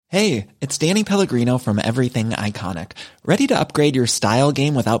Hey, it's Danny Pellegrino from Everything Iconic. Ready to upgrade your style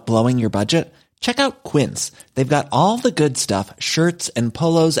game without blowing your budget? Check out Quince. They've got all the good stuff, shirts and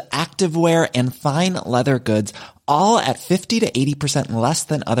polos, activewear, and fine leather goods, all at 50 to 80% less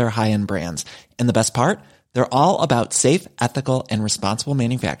than other high-end brands. And the best part? They're all about safe, ethical, and responsible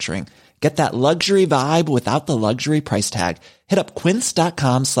manufacturing. Get that luxury vibe without the luxury price tag. Hit up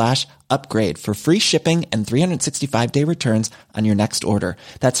quince.com/upgrade for free shipping and 365-day returns on your next order.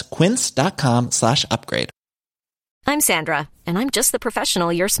 That's quince.com/upgrade. I'm Sandra, and I'm just the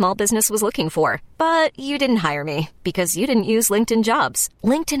professional your small business was looking for. But you didn't hire me because you didn't use LinkedIn Jobs.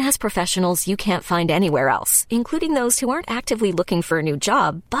 LinkedIn has professionals you can't find anywhere else, including those who aren't actively looking for a new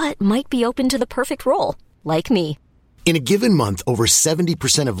job, but might be open to the perfect role, like me. In a given month, over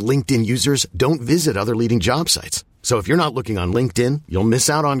 70% of LinkedIn users don't visit other leading job sites. So if you're not looking on LinkedIn, you'll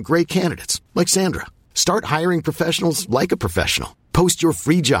miss out on great candidates like Sandra. Start hiring professionals like a professional. Post your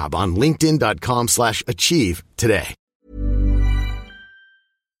free job on linkedin.com/achieve today.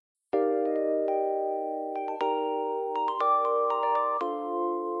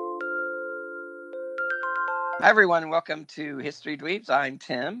 Hi, everyone. Welcome to History Dweebs. I'm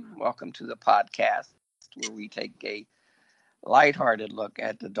Tim. Welcome to the podcast where we take a lighthearted look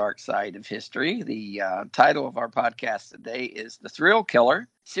at the dark side of history. The title of our podcast today is The Thrill Killer,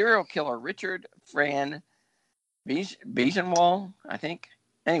 serial killer Richard Fran Biegenwald, I think.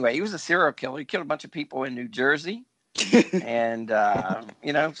 Anyway, he was a serial killer. He killed a bunch of people in New Jersey. And,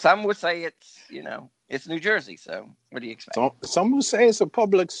 some would say it's New Jersey. So what do you expect? Some would say it's a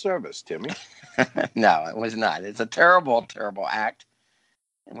public service, Timmy. No, it was not. It's a terrible, terrible act.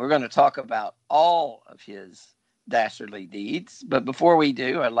 And we're going to talk about all of his dastardly deeds. But before we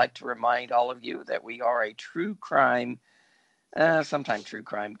do, I'd like to remind all of you that we are a true crime, sometimes true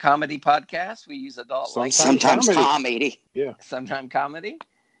crime comedy podcast. We use adult language. Sometimes comedy. Yeah. Sometimes comedy.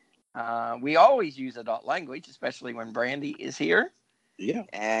 We always use adult language, especially when Brandy is here. Yeah.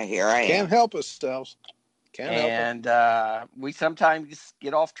 Here I am. Can't help ourselves. And we sometimes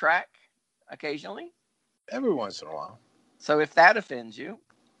get off track occasionally. Every once in a while. So if that offends you,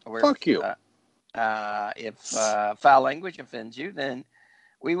 or fuck you. If foul language offends you, then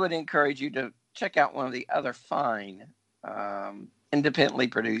we would encourage you to check out one of the other fine, independently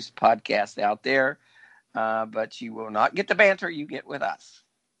produced podcasts out there. But you will not get the banter you get with us.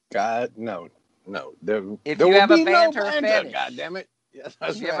 God, no. If you have a banter fetish, God damn it. Yes,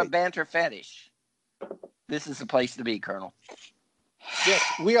 that's if you have a banter fetish, this is the place to be, Colonel. Yes,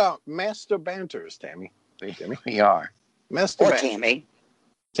 we are master banters, Tammy. We are. Master or Tammy.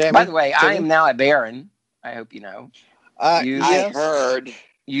 By the way, I am now a Baron. I hope you know. I heard.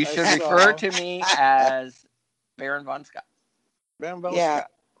 You should refer to me as Baron Von Scott. Baron Von Yeah,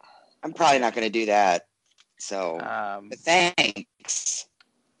 Scott. I'm probably not going to do that. So, but thanks.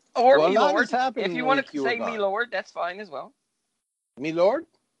 Or well, me Lord. If you want to say me Lord, that's fine as well. Me Lord?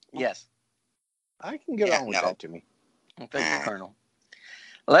 Yes. I can get on with that, Timmy. Thank you, Colonel.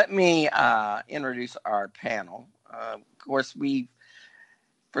 Let me introduce our panel. Of course,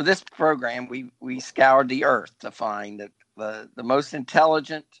 for this program, we scoured the earth to find the most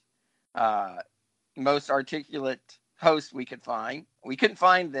intelligent, most articulate host we could find. We couldn't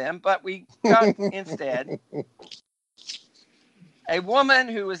find them, but we got instead a woman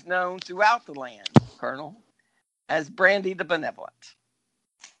who is known throughout the land, Colonel, as Brandy the Benevolent.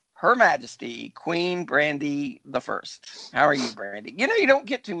 Her Majesty, Queen Brandy the First. How are you, Brandy? You know, you don't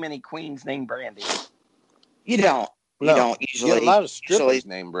get too many queens named Brandy. You don't. You don't usually. You get a lot of strippers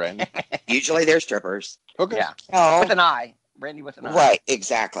named Brandy. Usually they're strippers. Okay. Yeah. Oh. With an eye. Brandy with an eye. Right.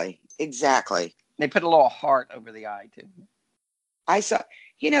 Exactly. They put a little heart over the eye, too. I saw,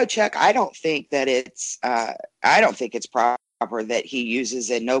 Chuck, I don't think it's proper that he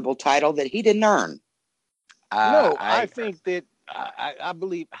uses a noble title that he didn't earn. No, I think that, I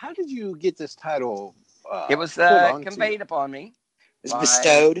believe, how did you get this title? It was conveyed upon me. It was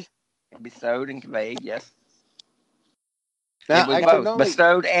bestowed. Bestowed and conveyed, yes. Now, it was both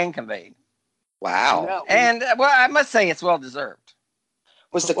bestowed and conveyed. Wow. And, I must say it's well-deserved.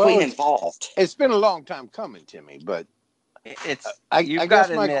 Was the queen involved? It's been a long time coming, Timmy, but I guess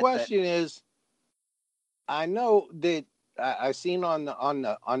my question is, I know that I seen on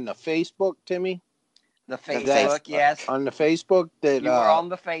the Facebook, Timmy. The Facebook, yes. On the Facebook that you were on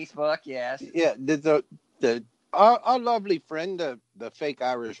the Facebook, yes. Yeah, our lovely friend, the fake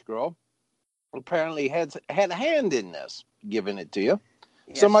Irish girl, apparently had a hand in this, giving it to you.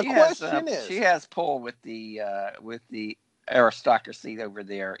 Yeah, so my question is, she has pull with the aristocracy over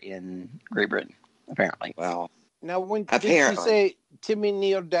there in Great Britain, apparently. Well, now did she say Timmy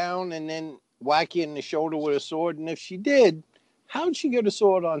kneel down and then whack you in the shoulder with a sword? And if she did, How'd she get a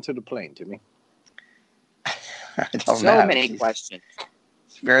sword onto the plane, Timmy? I don't so know. Many questions.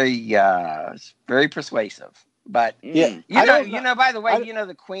 It's very persuasive. But yeah, you know. By the way, you know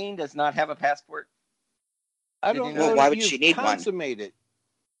the Queen does not have a passport. I don't know. Why would she need one? Consummated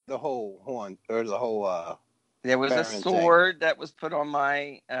the whole horn or the whole. There was a sword that was put on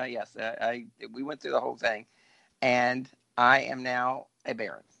my. Yes, we went through the whole thing, and I am now a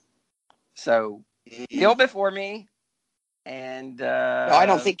baron. So kneel before me, and no, I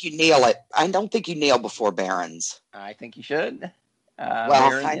don't think you kneel it. I don't think you kneel before barons. I think you should.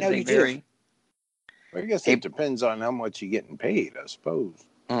 Well, I know you do. I guess it depends on how much you're getting paid, I suppose.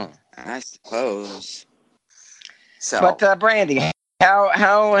 I suppose. So, but Brandy,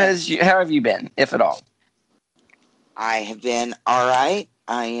 how have you been, if at all? I have been all right.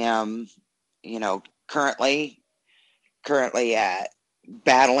 I am, currently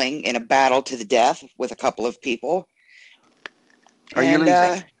battling in a battle to the death with a couple of people. Are you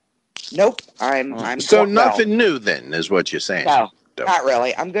losing? Nope. I'm so nothing new then, is what you're saying? No, not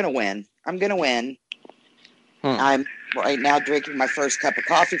really. I'm gonna win. I'm right now drinking my first cup of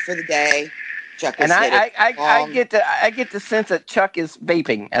coffee for the day. Chuck is I get the sense that Chuck is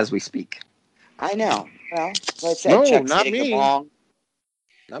vaping as we speak. I know. Well, like I said, Chuck's not hitting me. the bong.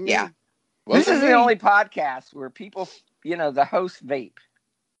 Not me. Yeah. This is the only podcast where people, the hosts vape.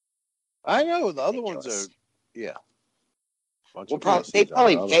 I know the other ones are, yeah. Well, they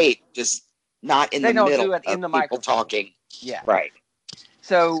probably vape, just not in the middle of the people talking. Yeah. Right.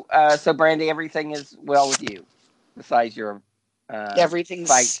 So Brandy, everything is well with you, besides your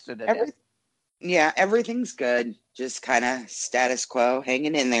fights to the death. Yeah, everything's good. Just kind of status quo,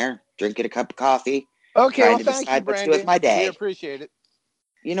 hanging in there, drinking a cup of coffee. Okay, trying to decide what to do with my day. We appreciate it.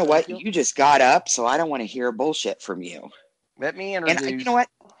 You know what? You just got up, so I don't want to hear bullshit from you. Let me introduce. And you know what?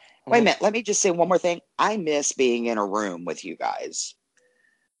 Wait a minute. Let me just say one more thing. I miss being in a room with you guys.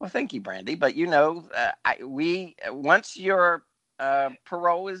 Well, thank you, Brandy. But once your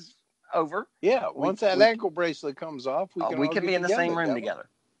parole is over. Yeah, once that ankle bracelet comes off, we can be in the same room together.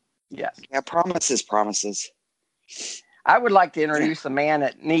 Yes. Yeah, promises. I would like to introduce a man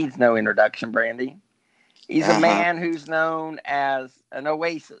that needs no introduction, Brandy. He's a man who's known as an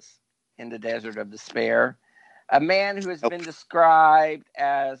oasis in the desert of despair. A man who has been described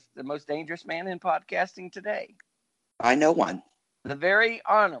as the most dangerous man in podcasting today. I know one. The very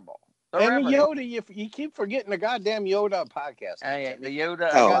honorable. And Yoda, you keep forgetting the goddamn Yoda podcast. The Yoda.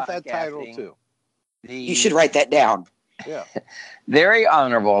 I got that title too. You should write that down. Yeah. Very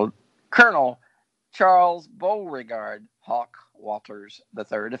honorable Colonel Charles Beauregard Hawk Walters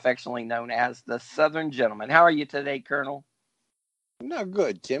III, affectionately known as the Southern Gentleman. How are you today, Colonel? Not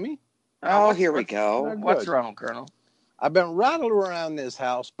good, Timmy. Oh, here we go. What's wrong, Colonel? I've been rattled around this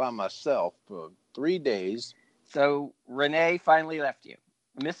house by myself for 3 days. So Renee finally left you.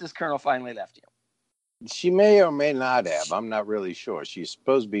 Mrs. Colonel finally left you. She may or may not have. I'm not really sure. She's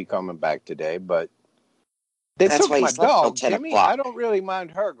supposed to be coming back today, but they took my dog, Timmy. I don't really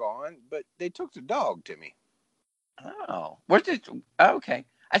mind her going, but they took the dog, Timmy. Oh, okay.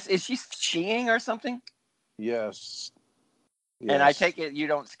 Is she skiing or something? Yes. And I take it you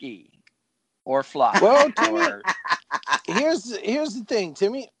don't ski or fly. Well, Timmy, here's the thing,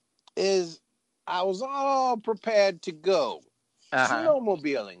 Timmy, is I was all prepared to go.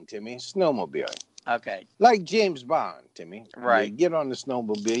 Snowmobiling, Timmy. Snowmobiling. Okay. Like James Bond, Timmy. Right. You get on the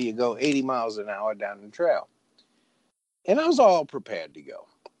snowmobile, you go 80 miles an hour down the trail. And I was all prepared to go.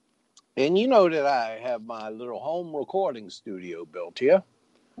 And you know that I have my little home recording studio built here.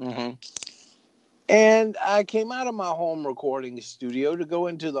 Mm-hmm. And I came out of my home recording studio to go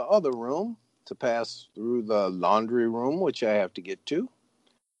into the other room to pass through the laundry room, which I have to get to.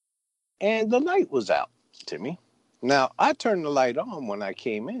 And the light was out, Timmy. Now, I turned the light on when I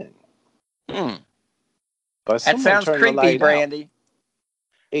came in. But that sounds creepy, Brandy.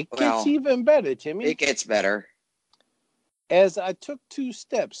 It gets even better, Timmy. It gets better. As I took 2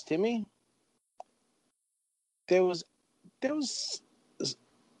 steps, Timmy, there was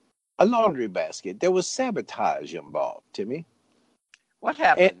a laundry basket. There was sabotage involved, Timmy. What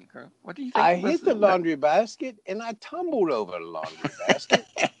happened? What do you think? I hit the laundry basket and I tumbled over the laundry basket.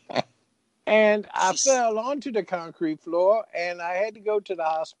 And I fell onto the concrete floor and I had to go to the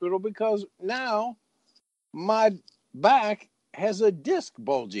hospital because now my back has a disc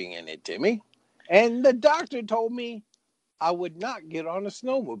bulging in it, Timmy. And the doctor told me I would not get on a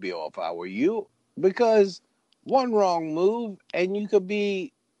snowmobile if I were you because one wrong move and you could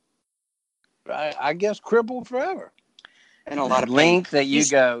be, I guess, crippled forever. And a lot of length that you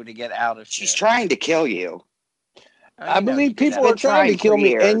go to get out of shit. She's trying to kill you. I believe people are trying to kill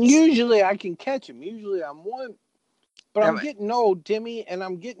me, and usually I can catch them. Usually I'm But Yeah, I'm but- getting old, Timmy, and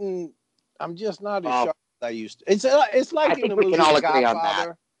I'm just not as Oh. sharp as I used to. It's like I in think the we movie can all The agree on that.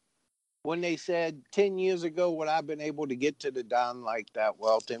 Godfather, when they said 10 years ago, would I have been able to get to the Don like that?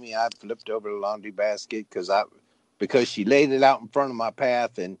 Well, Timmy, I flipped over the laundry basket because she laid it out in front of my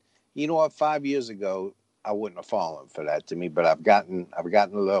path. And you know what? 5 years ago, I wouldn't have fallen for that, Timmy, but I've gotten a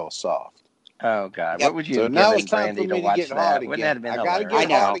little soft. Oh God, Yep. what would you So have now given it's time Brandy for me to watch get that? hard Wouldn't that again. have been I got to hilarious?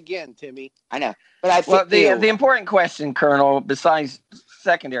 get I know. hard again, Timmy. I know. But I Well, think the important question, Colonel, besides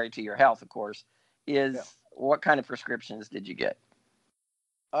secondary to your health, of course, is Yeah. what kind of prescriptions did you get?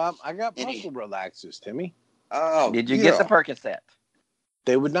 I got Any- muscle relaxers, Timmy. Oh, Did you get the Percocet?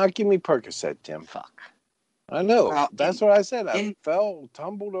 They would not give me Percocet, Tim. Fuck. I know. Well, That's what I said. I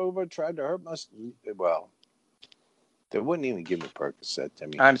tumbled over, tried to hurt myself. Well, they wouldn't even give me Percocet,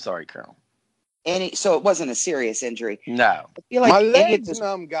 Timmy. I'm sorry, Colonel. so it wasn't a serious injury. No. I feel like My any of legs those,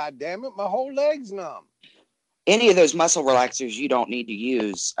 numb, goddammit. My whole leg's numb. any of those muscle relaxers you don't need to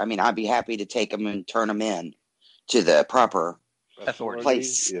use. I mean, I'd be happy to take them and turn them in to the proper Authority.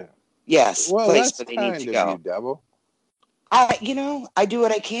 place. Yeah. Yes, Well, place that's where they kind need of to go. you, Devil. I do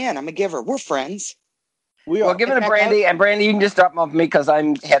what I can. I'm a giver. We're friends. We Well, are. give it to Brandy, and Brandy, you can just drop them off me because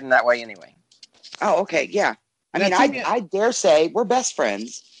I'm heading that way anyway. Oh, okay, yeah. I Now, mean, Timmy- I dare say we're best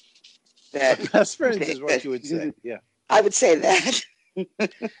friends. That Best friends is what you would say. Yeah. I would say that.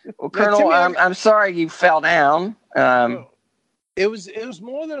 Well, Colonel, Timmy, I'm sorry you fell down. Well, it was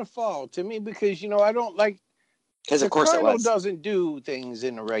more than a fall to me because I don't like. Because The of course it Colonel was. doesn't do things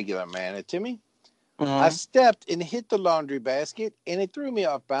in a regular manner, Timmy. mhm. I stepped and hit the laundry basket, and it threw me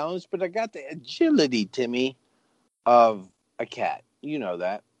off balance. But I got the agility, Timmy, of a cat. You know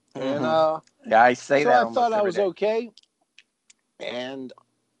that. And Yeah, I say so that I almost thought I every was day. okay. And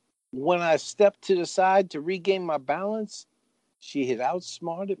when I stepped to the side to regain my balance, she had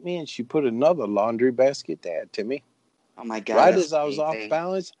outsmarted me, and she put another laundry basket there, Timmy. Oh my God. Right that's as I was off amazing.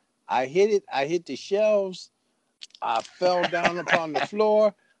 balance, I hit it. I hit the shelves. I fell down upon the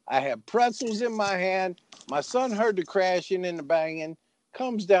floor. I had pretzels in my hand. My son heard the crashing and the banging,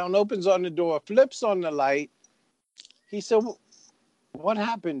 comes down, opens on the door, flips on the light. He said, "What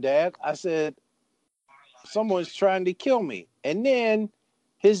happened, Dad?" I said, "Someone's trying to kill me." And then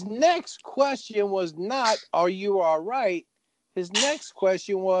his next question was not, "Are you all right?" His next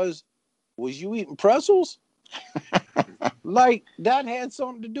question was you eating pretzels? Like that had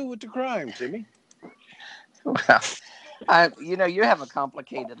something to do with the crime, Timmy. Well, you have a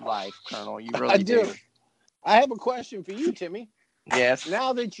complicated life, Colonel. You really I do. I have a question for you, Timmy. Yes.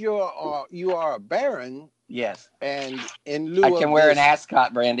 Now that you are a baron, Yes. and in lieu I of can wear this, an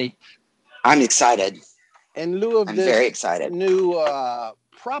ascot, Brandy. I'm excited. in lieu of I'm this very excited. new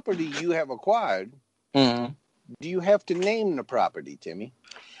property you have acquired, Mhm. do you have to name the property, Timmy?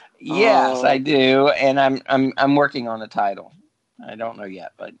 Yes, Oh. I do, and I'm working on the title. I don't know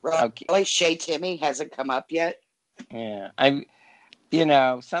yet, but okay. Really? Shay Timmy hasn't come up yet? Yeah,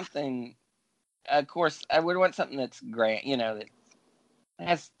 something. Of course, I would want something that's grand. That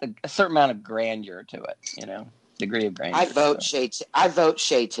has a certain amount of grandeur to it. Degree of grandeur. I vote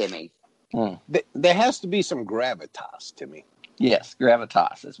Shay Timmy. There has to be some gravitas, Timmy. Yes,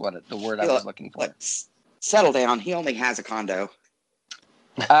 gravitas is the word I was looking for. Let's settle down. He only has a condo.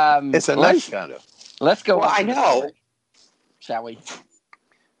 It's a nice condo. Let's go. Well, on to I the know. story, shall we?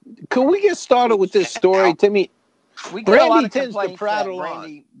 Could we get started with this story, Timmy? We get a lot Brandy of tends to complaints that prattle on.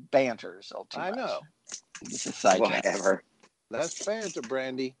 Brandy banters all too I much. know. It's a sidetrack. Whatever. That's banter,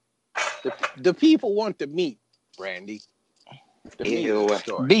 Brandy. The people want the meat, Brandy. The meat of the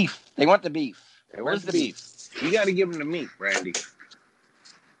story. Beef. They want the beef. They Where's want the beef? You got to give them the meat, Brandy. Get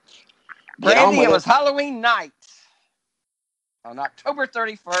on Brandy, with it it. was Halloween night on October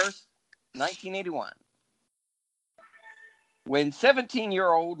 31st, 1981, when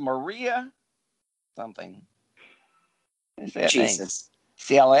 17-year-old Maria something. Is that Jesus.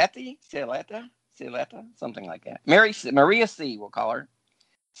 name? Cialetta, something like that. Maria C, we'll call her,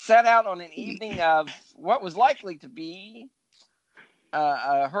 set out on an evening of what was likely to be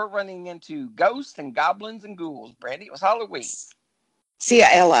her running into ghosts and goblins and ghouls. Brandy, it was Halloween.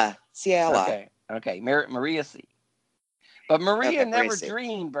 Ciela. Okay, Maria C. But Maria Okay, never Maria C.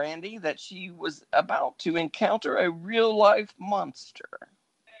 dreamed, Brandy, that she was about to encounter a real-life monster.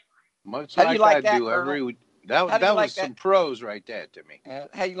 Much How do you like like I that, do Colonel? every week. How That do you was like some that? pros right there, Timmy.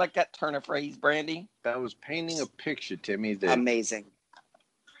 How you like that turn of phrase, Brandy? That was painting a picture, Timmy. That Amazing.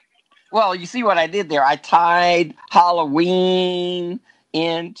 Well, you see what I did there. I tied Halloween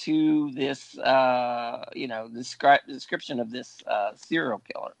into this, description of this serial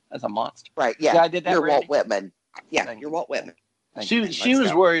killer as a monster. Right, yeah. See how I did that, You're Brandy? Walt Whitman. Yeah, Thank you're you. Walt Whitman. Thank you. she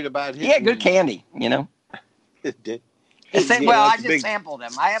was go. worried about him. He had good candy, Did Well, I just sampled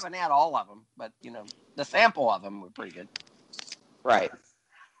them. I haven't had all of them, but the sample of them were pretty good. Right.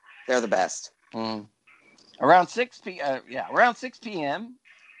 They're the best. Around 6 p.m.,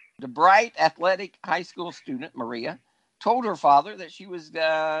 the bright, athletic high school student, Maria, told her father that she was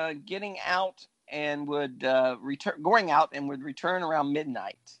going out and would return around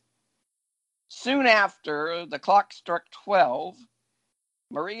midnight. Soon after the clock struck 12,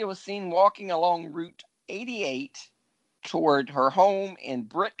 Maria was seen walking along Route 88 toward her home in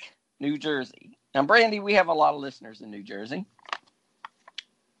Brick, New Jersey. Now, Brandy, we have a lot of listeners in New Jersey.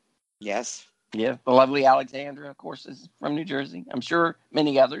 Yes. Yeah, the lovely Alexandra, of course, is from New Jersey. I'm sure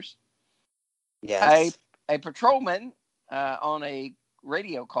many others. Yes. A patrolman on a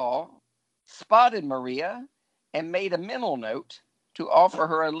radio call spotted Maria and made a mental note to offer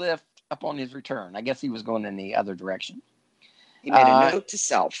her a lift upon his return. I guess he was going in the other direction. He made a note to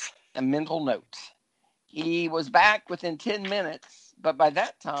self. A mental note. He was back within 10 minutes, but by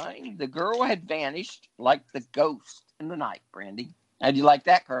that time, the girl had vanished like the ghost in the night, Brandy. How'd you like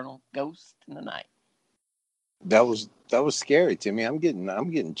that, Colonel? Ghost in the night. That was scary, Timmy. I'm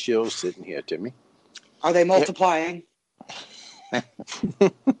getting chills sitting here, Timmy. Are they multiplying?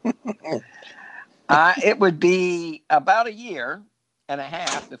 It would be about a year and a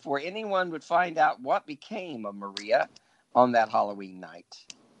half before anyone would find out what became of Maria on that Halloween night.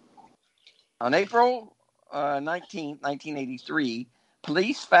 On April 19th, 1983,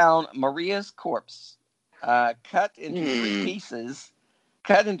 police found Maria's corpse cut into three pieces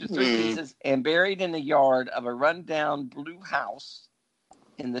and buried in the yard of a rundown blue house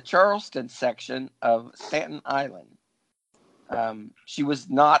in the Charleston section of Staten Island. She was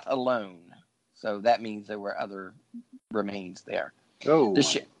not alone, so that means there were other remains there. Oh.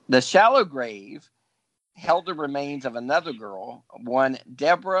 The shallow grave held the remains of another girl, one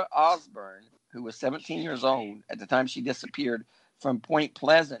Deborah Osborne, who was 17 years old at the time she disappeared from Point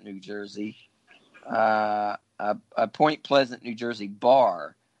Pleasant, New Jersey, a Point Pleasant, New Jersey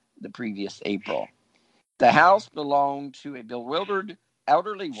bar the previous April. The house belonged to a bewildered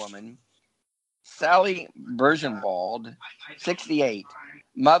elderly woman, Sally Bergenwald, 68,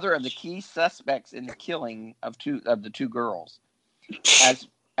 mother of the key suspects in the killing of the two girls,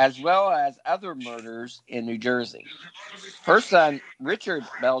 as well as other murders in New Jersey. Her son, Richard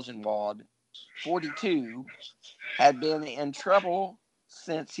Bergenwald, 42, had been in trouble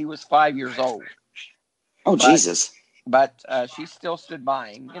since he was 5 years old. Oh, Jesus. But she still stood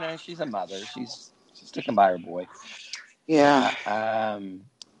by him. She's a mother. She's sticking by her boy. Yeah.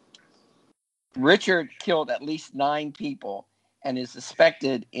 Richard killed at least 9 people and is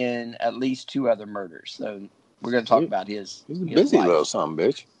suspected in at least 2 other murders. So we're going to talk about his He's a busy life. little son,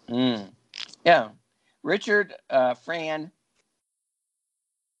 bitch. Yeah. Richard Fran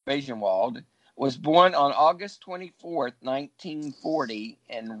Bergenwald was born on August 24th, 1940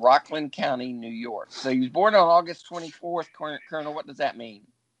 in Rockland County, New York. So he was born on August 24th, Colonel. What does that mean?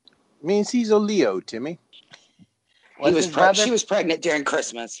 Means he's a Leo, Timmy. She was pregnant during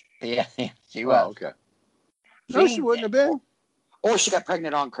Christmas. Yeah, she was. Oh, okay. No, she wouldn't have been. Or she got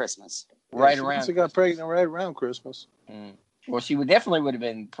pregnant on Christmas. She got pregnant right around Christmas. Well, she would have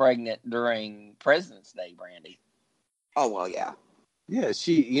been pregnant during President's Day, Brandy. Oh, well, yeah. Yeah,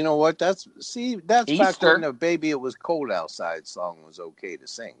 you know what? That's Easter. back when the Baby It Was Cold Outside song was okay to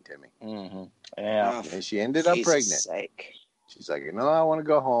sing, Timmy. Mm-hmm. Yeah. And she ended up pregnant. Sake. She's like, no, I want to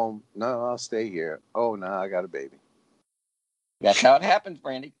go home. No, I'll stay here. Oh, no, I got a baby. That's how it happens,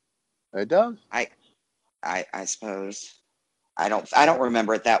 Brandy. It does. I suppose. I don't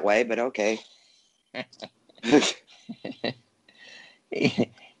remember it that way, but okay.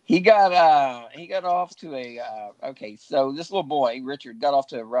 He got off to so this little boy Richard got off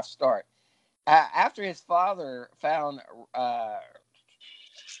to a rough start after his father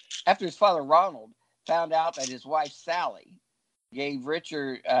Ronald found out that his wife Sally gave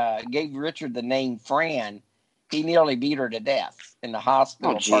Richard the name Fran. He nearly beat her to death in the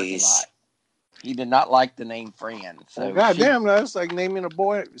hospital parking lot. He did not like the name Fran. So goddamn, that's like naming a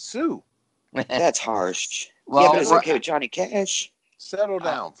boy Sue. That's harsh. Well, yeah, but it's okay with Johnny Cash. Settle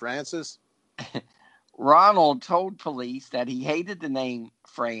down, Francis. Ronald told police that he hated the name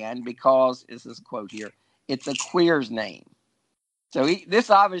Fran because, this is a quote here, it's a queer's name. So this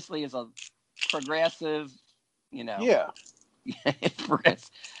obviously is a progressive, Yeah.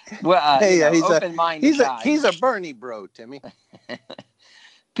 open-minded guy. He's a Bernie bro, Timmy.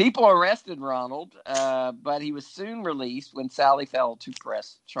 People arrested Ronald, but he was soon released when Sally failed to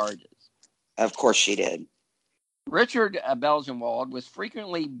press charges. Of course she did. Richard Bergenwald was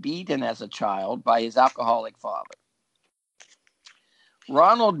frequently beaten as a child by his alcoholic father.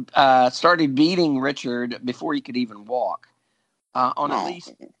 Ronald started beating Richard before he could even walk. On at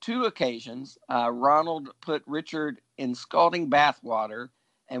least 2 occasions, Ronald put Richard in scalding bath water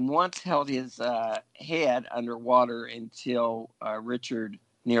and once held his head underwater until Richard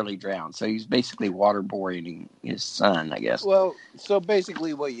nearly drowned. So he's basically waterboarding his son, I guess. Well, so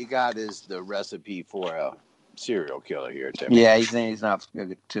basically what you got is the recipe for a serial killer here, Timmy. Yeah, he's not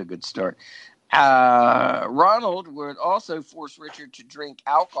to a good start. Ronald would also force Richard to drink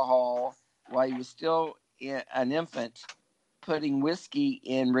alcohol while he was still an infant, putting whiskey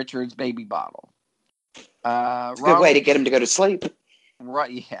in Richard's baby bottle. It's a good way to get him to go to sleep.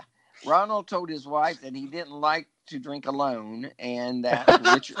 Right, yeah. Ronald told his wife that he didn't like to drink alone, and that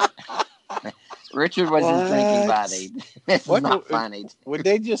Richard was his drinking buddy. This is not funny. Would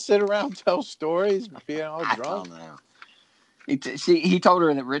they just sit around and tell stories, being all drunk? I don't know. He told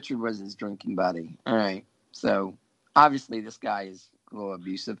her that Richard was his drinking buddy. All right. So, obviously, this guy is a little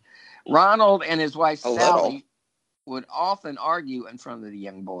abusive. Ronald and his wife, Sally, would often argue in front of the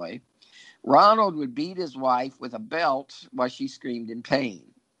young boy. Ronald would beat his wife with a belt while she screamed in pain.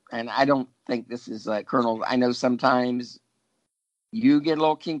 And I don't think this is Colonel. I know sometimes you get a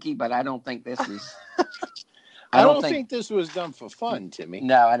little kinky, but I don't think this is. I don't think this was done for fun, Timmy.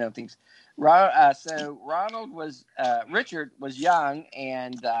 No, I don't think so. So Richard was young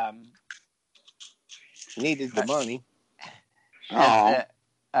and needed the money.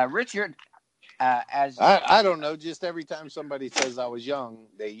 Richard, I don't know. Just every time somebody says I was young,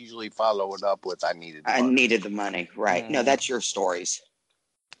 they usually follow it up with I needed the money. Right? No, that's your stories.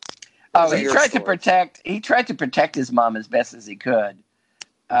 Oh, he tried to protect his mom as best as he could.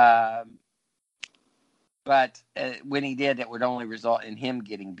 But when he did, it would only result in him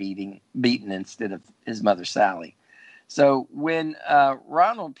getting beaten instead of his mother, Sally. So when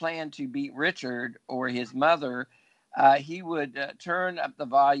Ronald planned to beat Richard or his mother, he would turn up the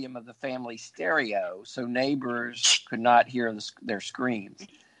volume of the family stereo so neighbors could not hear their screams.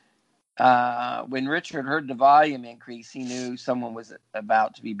 When Richard heard the volume increase, he knew someone was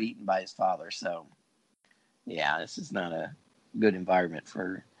about to be beaten by his father. So, yeah, this is not a good environment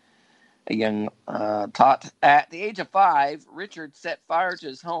for a young tot. At the age of 5, Richard set fire to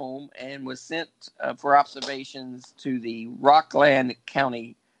his home and was sent for observations to the Rockland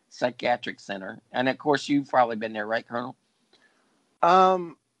County Psychiatric Center. And, of course, you've probably been there, right, Colonel? I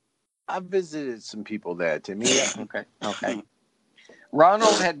visited some people there, Timmy. Okay.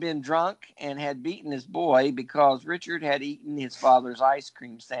 Ronald had been drunk and had beaten his boy because Richard had eaten his father's ice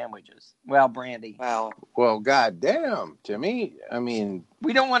cream sandwiches. Well, Brandy. Well, goddamn, Timmy. I mean,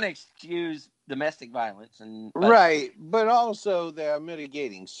 we don't want to excuse domestic violence, right? But also there are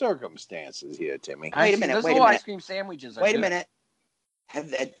mitigating circumstances here, Timmy. Wait a minute. Those little ice cream sandwiches. Wait a minute.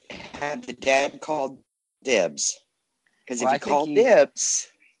 Have the dad called dibs? Because if he called dibs.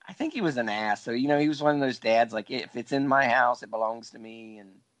 I think he was an ass. So, he was one of those dads, like, if it's in my house, it belongs to me.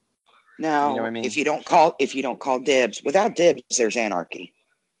 And no, you know what I mean? If you don't call dibs, without dibs, there's anarchy.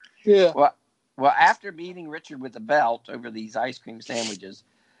 Yeah. Well, after beating Richard with a belt over these ice cream sandwiches,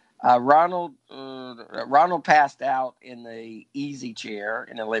 Ronald passed out in the easy chair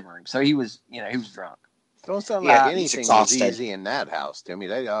in the living room. So he was drunk. Don't sound like anything was easy in that house, Timmy.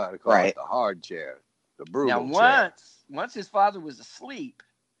 They ought to call it the hard chair, the brutal chair. Now, once his father was asleep,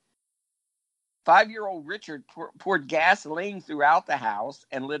 5-year-old Richard poured gasoline throughout the house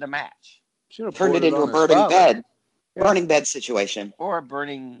and lit a match. Turned it into a burning bed. Yeah. Burning bed situation. Or a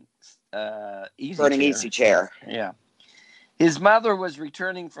burning easy chair. Yeah. His mother was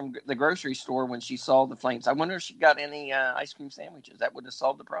returning from the grocery store when she saw the flames. I wonder if she got any ice cream sandwiches. That would have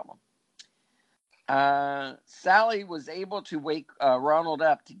solved the problem. Sally was able to wake Ronald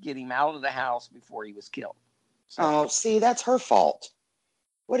up to get him out of the house before he was killed. So, see, that's her fault.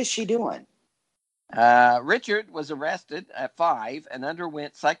 What is she doing? Richard was arrested at 5 and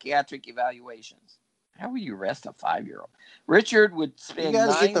underwent psychiatric evaluations. How will you arrest a 5-year-old? Richard would spend. You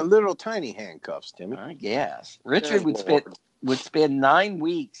gotta get the little tiny handcuffs, Timmy. I guess Richard would spend 9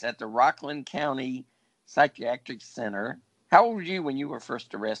 weeks at the Rockland County Psychiatric Center. How old were you when you were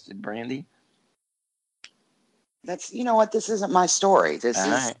first arrested, Brandy? That's what. This isn't my story. This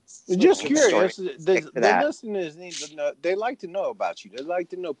is just curious. The listeners need to know. They like to know about you. They like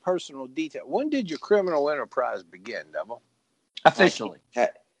to know personal detail. When did your criminal enterprise begin, Devil? Officially. I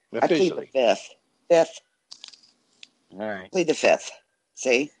plead the 5th. 5th. All right. Plead the 5th.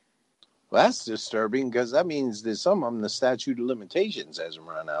 See. Well, that's disturbing because that means that some of them the statute of limitations hasn't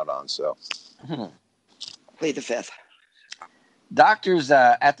run out on. So. Plead the 5th. Doctors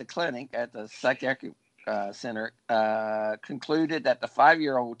at the clinic at the psychiatric center concluded that the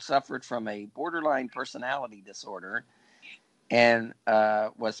 5-year-old suffered from a borderline personality disorder and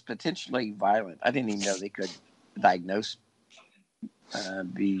was potentially violent. I didn't even know they could diagnose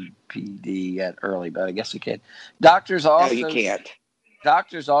BPD at early, but I guess we can. Doctors No, you can't.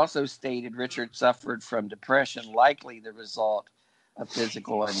 Stated Richard suffered from depression, likely the result of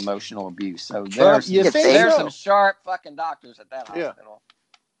physical and emotional abuse. So there's some sharp fucking doctors at that hospital.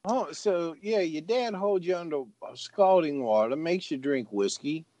 Oh, so your dad holds you under scalding water, makes you drink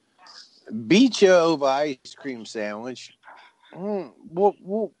whiskey, beat you over ice cream sandwich. What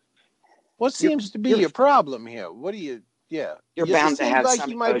seems to be your problem here? What do you? Yeah, you're bound to have like some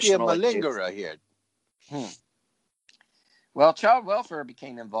you might be a emotional malingerer here. Well, child welfare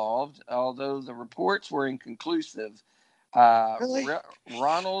became involved, although the reports were inconclusive. Really?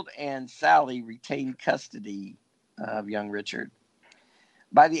 Ronald and Sally retained custody of young Richard.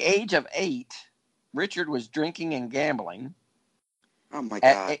 By the age of 8, Richard was drinking and gambling. Oh, my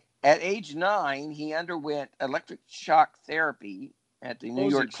God. At age 9, he underwent electric shock therapy at the New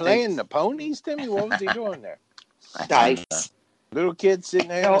York State. Playing the ponies, Timmy? What was he doing there? Dice. Little kid sitting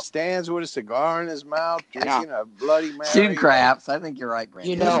there in the stands with a cigar in his mouth, drinking a Bloody Mary. Shooting craps. I think you're right, Brandon.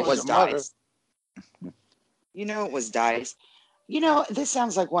 You know it was dice. You know it was dice. You know, this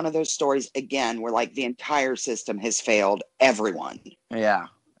sounds like one of those stories, again, where, like, the entire system has failed everyone. Yeah.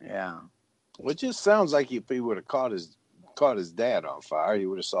 Well, it just sounds like if he would have caught his dad on fire, he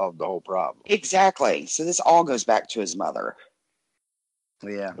would have solved the whole problem. Exactly. So this all goes back to his mother.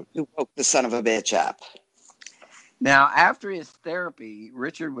 Yeah. Who woke the son of a bitch up. Now, after his therapy,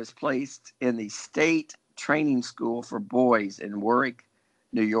 Richard was placed in the State Training School for Boys in Warwick,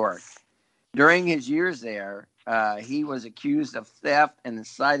 New York. During his years there, he was accused of theft and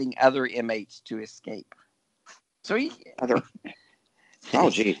inciting other inmates to escape. So Oh,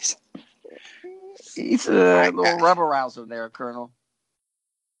 jeez. He's a little rubber rouser there, Colonel.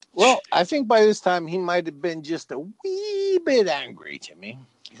 Well, I think by this time he might have been just a wee bit angry to me.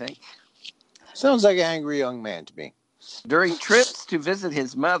 You think? Sounds like an angry young man to me. During trips to visit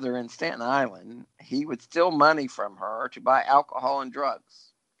his mother in Staten Island, he would steal money from her to buy alcohol and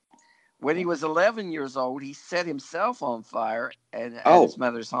drugs. When he was 11 years old, he set himself on fire at his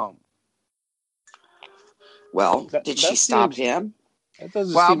mother's home. Well, did she stop him?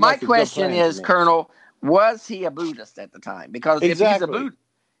 Well, my question is, Colonel, was he a Buddhist at the time? Because if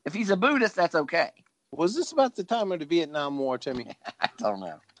he's a Buddhist, that's okay. Was this about the time of the Vietnam War, Timmy? I don't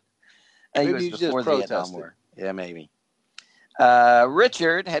know. Maybe it was before the Vietnam War. Yeah, maybe.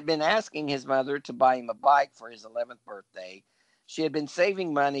 Richard had been asking his mother to buy him a bike for his 11th birthday. She had been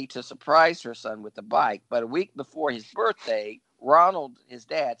saving money to surprise her son with the bike, but a week before his birthday, Ronald, his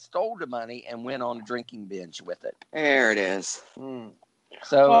dad, stole the money and went on a drinking binge with it. There it is.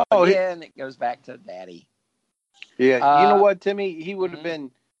 So, again, it goes back to Daddy. Yeah, you know what, Timmy? He would have been,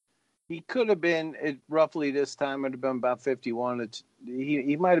 he could have been, at roughly this time, it would have been about 51.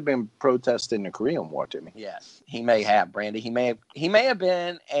 He might have been protesting the Korean War, Timmy. Yes, he may have, Brandy. He may have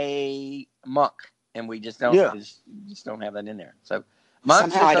been a monk, and we just don't have that in there. So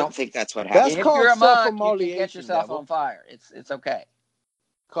somehow I don't think that's what happened. If you're a monk, you can get yourself on fire. It's okay.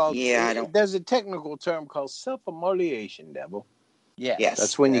 There's a technical term called self-immolation, devil. Yeah. Yes.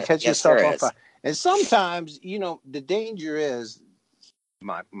 That's when you catch yourself on fire. And sometimes, the danger is,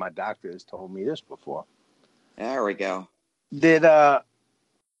 my doctor has told me this before. There we go. That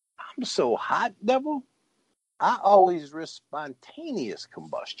I'm so hot, devil, I always risk spontaneous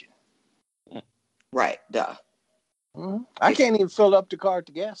combustion. Right, duh. Mm-hmm. I can't even fill up the car at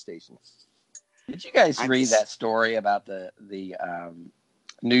the gas station. Did you guys read that story about the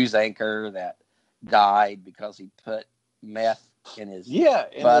news anchor that died because he put meth in his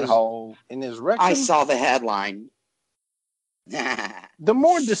butthole? In his rectum? I saw the headline. The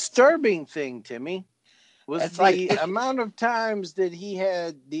more disturbing thing, Timmy, was amount of times that he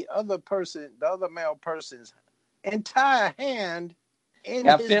had the other male person's entire hand in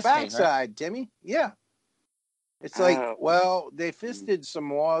his backside, right? Timmy. Yeah. It's they fisted some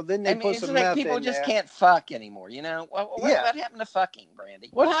more, then they put some meth in there. People just can't fuck anymore, What happened to fucking, Brandy?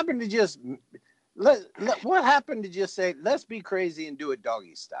 What happened to just say, let's be crazy and do it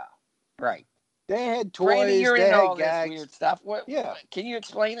doggy style? Right. They had toys, Brandy, you're they into had all gags. this weird stuff. Can you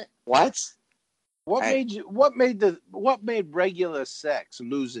explain it? What? What made regular sex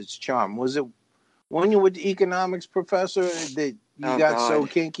lose its charm? Was it when you were the economics professor that you got so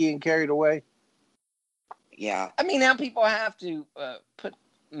kinky and carried away? Yeah. I mean, now people have to put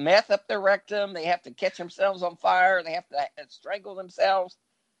meth up their rectum. They have to catch themselves on fire. They have to strangle themselves.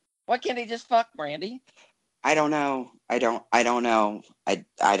 Why can't they just fuck, Brandy? I don't know. I don't know.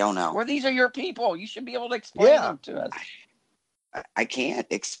 I don't know. Well, these are your people. You should be able to explain them to us. I can't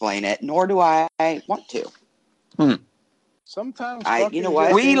explain it, nor do I want to. Sometimes you know fucking what?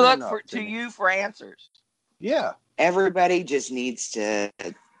 just We ain't look enough to me. you for answers. Yeah. Everybody just needs to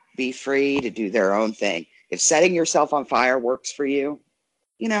be free to do their own thing. If setting yourself on fire works for you,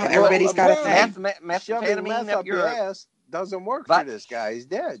 everybody's got a thing. Shoving meth methamphetamine up up your your ass doesn't work butt. for this guy. He's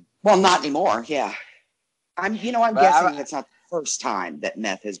dead. Well, not anymore. Yeah. I'm But guessing it's not the first time that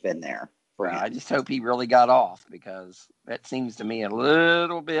meth has been there for I him. just hope he really got off, because that seems to me a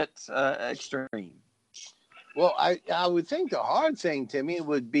little bit extreme. Well, I would think the hard thing, Timmy,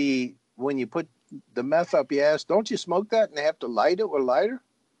 would be when you put the meth up your ass. Don't you smoke that and have to light it with a lighter?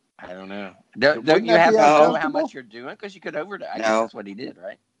 I don't know. Don't Wouldn't you that have be to know how uncomfortable? much you're doing? Because you could overdose. I guess No. that's what he did,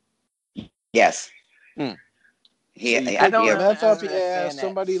 right? Yes. Hmm. So you He, I put don't the he, meth up your understand ass. that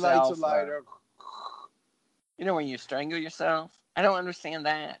Somebody lights a self, lighter. when you strangle yourself. I don't understand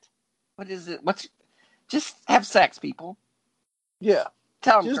that. What is it? Just have sex, people. Yeah.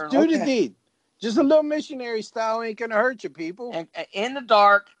 Tell them, Just Colonel. do the deed. Just a little missionary style ain't gonna hurt you, people. And in the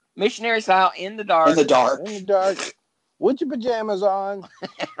dark, missionary style, in the dark. in the dark. In the dark, with your pajamas on.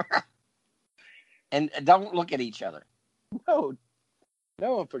 And don't look at each other. No,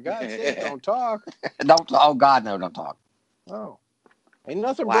 and for God's sake, don't talk. Oh, God, no, don't talk. Oh, ain't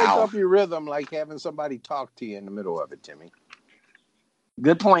nothing Wow. break up your rhythm like having somebody talk to you in the middle of it, Timmy.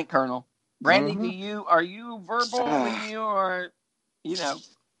 Good point, Colonel. Brandy, Mhm. are you verbal when you are,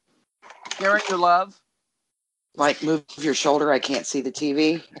 sharing your love? Like, move your shoulder. I can't see the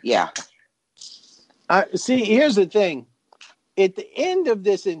TV. Yeah. See, here's the thing. At the end of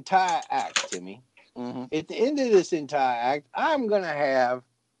this entire act, Timmy, Mm-hmm. at the end of this entire act, I'm going to have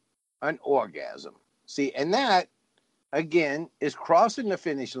an orgasm. See, and that, again, is crossing the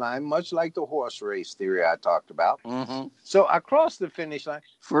finish line, much like the horse race theory I talked about. Mm-hmm. So I cross the finish line.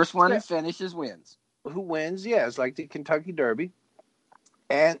 First one who finishes wins. Who wins? Yeah, it's like the Kentucky Derby.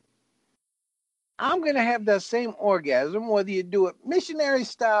 And I'm going to have that same orgasm, whether you do it missionary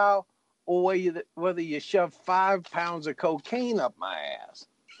style or whether you shove 5 pounds of cocaine up my ass.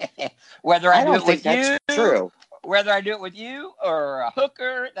 Whether I do don't it with think that's you, true. whether I do it with you or a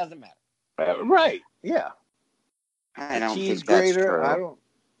hooker, it doesn't matter. Right, yeah. I don't Cheese think that's grater, true. I don't.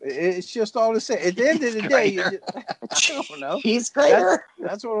 It's just all the same. At the end of the day, I don't know. Cheese grater?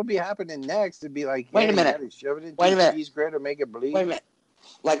 That's what will be happening next. It'd be like, Wait a hey, minute. you gotta shove it into Wait a minute. cheese grater, make it bleed. Wait a minute.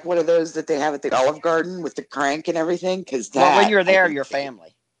 Like one of those that they have at the Olive Garden with the crank and everything? Because Well, when you're there, you're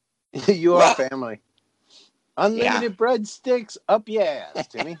family. You are family. Unlimited breadsticks up your ass,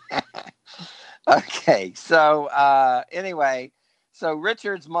 Timmy. Okay, so anyway, so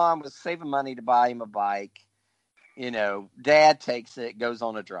Richard's mom was saving money to buy him a bike. Dad takes it, goes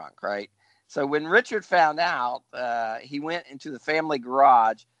on a drunk, right? So when Richard found out, he went into the family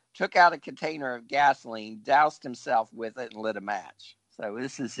garage, took out a container of gasoline, doused himself with it, and lit a match. So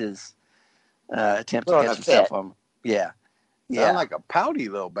this is his attempt to catch himself on. Yeah. Sound like a pouty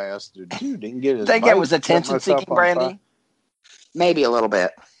little bastard, too. Didn't get his Think bike, it was attention-seeking, Brandy? Maybe a little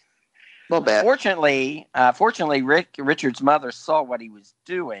bit. A little bit. Fortunately, Richard's mother saw what he was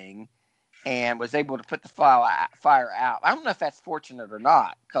doing and was able to put the fire out. I don't know if that's fortunate or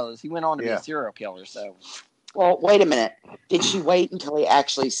not, because he went on to be a serial killer. So, well, wait a minute. Did she wait until he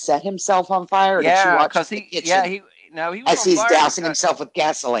actually set himself on fire? Or did she watch because he was as he's dousing himself with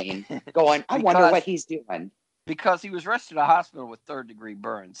gasoline, going, I wonder what he's doing. Because he was rushed to the hospital with 3rd-degree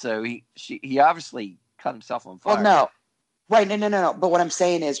burns, so he obviously cut himself on fire. Well, no. Right, no. But what I'm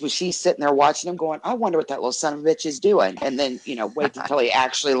saying is, was she sitting there watching him going, I wonder what that little son of a bitch is doing? And then, wait until he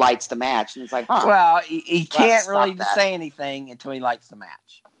actually lights the match. And it's like, huh. Well, he can't really say anything until he lights the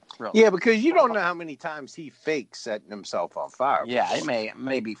match. Really. Yeah, because you don't know how many times he fakes setting himself on fire. Yeah, it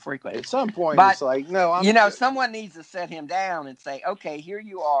may be frequent. At some point, but, it's like, no, someone needs to set him down and say, okay, here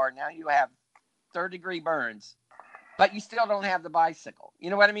you are. Now you have 3rd-degree burns, but you still don't have the bicycle. You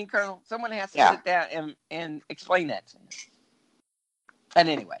know what I mean, Colonel? Someone has to sit down and explain that to him. And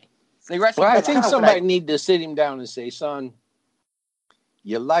anyway, I think somebody need to sit him down and say, son,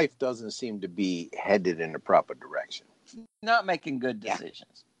 your life doesn't seem to be headed in the proper direction. Not making good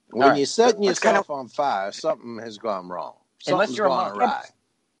decisions. When you're setting yourself on fire, something has gone wrong. Unless you're gone awry.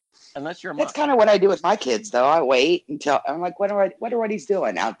 Unless you're a That's kind of what I do with my kids, though. I wait until I'm like, wonder what he's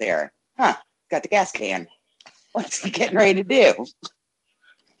doing out there. Huh? Got the gas can. What's he getting ready to do?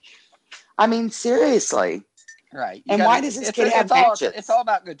 I mean, seriously. Right. And why does this kid have matches? It's all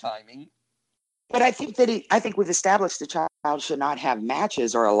about good timing. But I think we've established the child should not have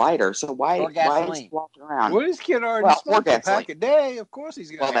matches or a lighter. So why is he walking around? Well, this kid already smoked a pack a day. Of course he's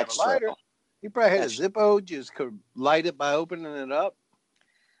going to have a lighter. True. He probably had a Zippo, just could light it by opening it up.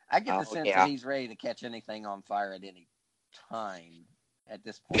 I get the sense that he's ready to catch anything on fire at any time. at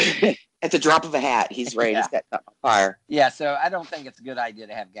this point. At the drop of a hat, he's ready to set up a fire. Yeah, so I don't think it's a good idea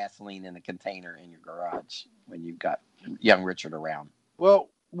to have gasoline in a container in your garage when you've got young Richard around. Well,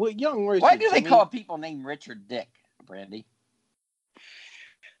 with young Richard, why do they call people named Richard Dick, Brandy?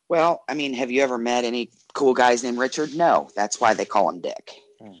 Well, I mean, have you ever met any cool guys named Richard? No, that's why they call him Dick.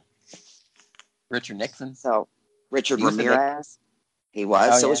 Richard Nixon? So, Richard Ramirez. He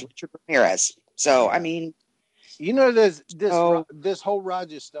was. So was Richard Ramirez. So, I mean. You know, this whole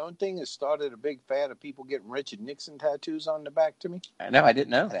Roger Stone thing has started a big fad of people getting Richard Nixon tattoos on the back to me. I know. I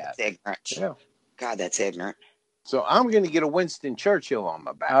didn't know that. That's ignorant. Yeah. God, that's ignorant. So I'm going to get a Winston Churchill on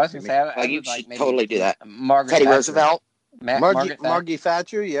my back. I was going to say, you should totally do that. Margaret Teddy Thatcher. Roosevelt. Margie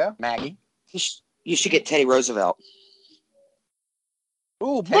Thatcher, yeah. Maggie. You should get Teddy Roosevelt.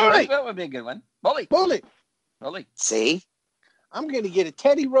 Ooh, Teddy Bully. Roosevelt would be a good one. Bully. See? I'm going to get a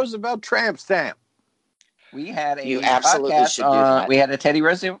Teddy Roosevelt tramp stamp. We had a You absolutely podcast should do that. We had a Teddy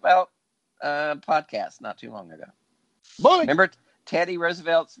Roosevelt podcast not too long ago. Bully. Remember Teddy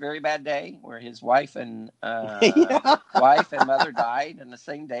Roosevelt's Very Bad Day, where his wife and wife and mother died in the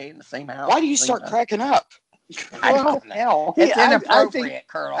same day in the same house? Why do you start cracking up? I don't know. It's inappropriate,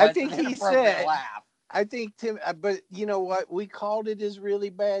 Colonel. I think he said. Laugh. I think Tim, but you know what? We called it his really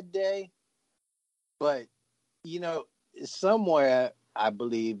bad day, but you know, somewhere I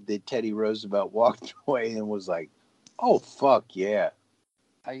believe that Teddy Roosevelt walked away and was like, "Oh fuck yeah!"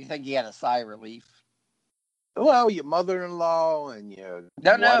 Oh, you think he had a sigh of relief? Well, your mother-in-law and your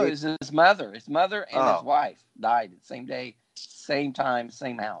no, it was his mother. His mother and his wife died the same day, same time,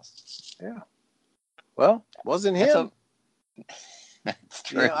 same house. Yeah. Well, wasn't him. That's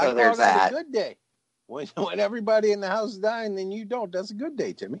true. You know, I So there's call that that. a good day. When everybody in the house is dying, then you don't. That's a good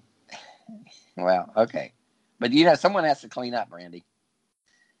day, Timmy. Well, okay. But, you know, someone has to clean up, Randy.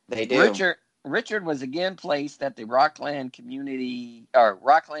 They do. Richard was again placed at the Rockland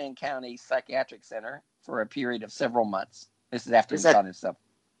County Psychiatric Center for a period of several months. This is after he caught himself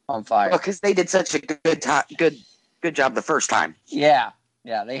on fire. Well, because they did such a good job the first time. Yeah.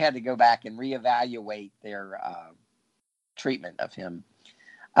 They had to go back and reevaluate their treatment of him.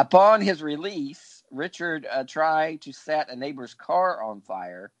 Upon his release, Richard tried to set a neighbor's car on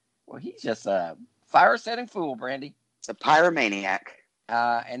fire. Well, he's just a fire-setting fool, Brandy. It's a pyromaniac.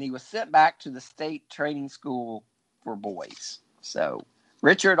 And he was sent back to the state training school for boys. So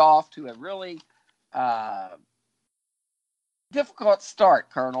Richard off to a really difficult start,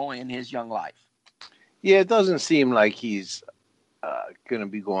 Colonel, in his young life. Yeah, it doesn't seem like he's going to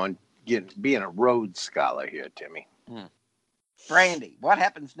be being a Rhodes Scholar here, Timmy. Brandy, what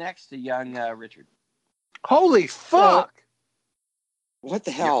happens next to young Richard? Holy fuck! What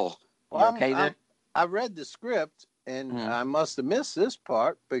the hell? You okay then? I read the script, and I must have missed this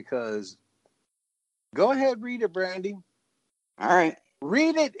part because. Go ahead, read it, Brandy. All right.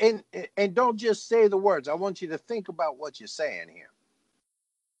 Read it and don't just say the words. I want you to think about what you're saying here.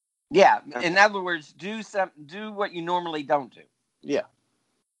 Yeah. In other words, do what you normally don't do. Yeah.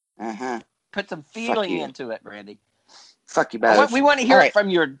 Put some feeling into it, Brandy. Fuck you both. We want to hear it from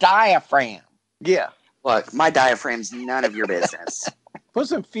your diaphragm. Yeah. Look, my diaphragm's none of your business. Put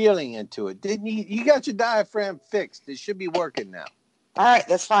some feeling into it. Didn't you got your diaphragm fixed? It should be working now. All right,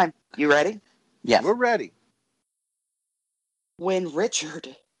 that's fine. You ready? Yes. We're ready. When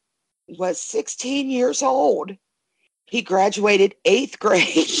Richard was 16 years old, he graduated 8th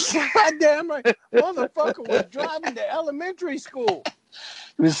grade. God damn right. Motherfucker was driving to elementary school.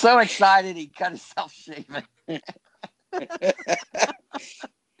 He was so excited he cut himself shaving.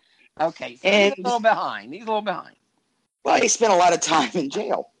 Okay, so he's a little behind. Well, he spent a lot of time in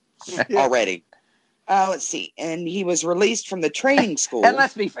jail already. Let's see. And he was released from the training school. And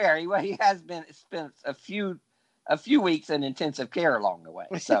let's be fair, he has spent a few weeks in intensive care along the way.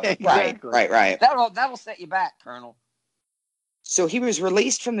 So Right. That'll set you back, Colonel. So he was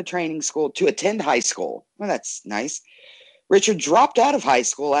released from the training school to attend high school. Well, that's nice. Richard dropped out of high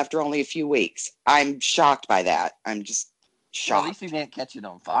school after only a few weeks. I'm shocked by that. I'm just shocked. Well, at least he didn't catch it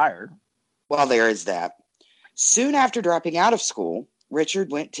on fire. Well, there is that. Soon after dropping out of school,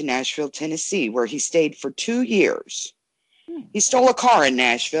 Richard went to Nashville, Tennessee, where he stayed for 2 years. He stole a car in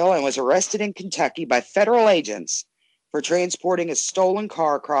Nashville and was arrested in Kentucky by federal agents for transporting a stolen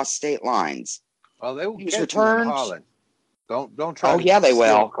car across state lines. Well, they will He was catch returned. you in Holland. Don't try. Oh, to yeah, they steal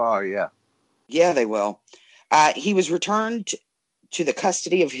will. a car, yeah. Yeah, they will. He was returned to the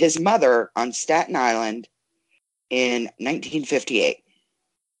custody of his mother on Staten Island in 1958.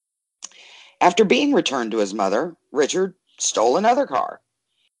 After being returned to his mother, Richard stole another car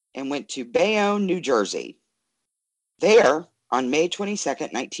and went to Bayonne, New Jersey. There, on May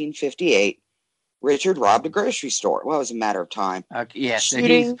 22nd, 1958, Richard robbed a grocery store. Well, it was a matter of time. Okay, yeah, so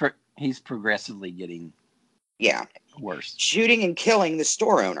he's progressively getting worse. Shooting and killing the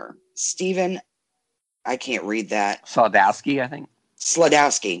store owner, Stephen, I can't read that. Slodowski, I think.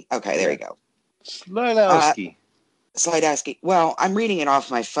 Slodowski. Okay, there you go. Slodowski. Well, I'm reading it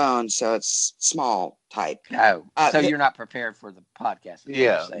off my phone, so it's small type. Oh, so you're not prepared for the podcast.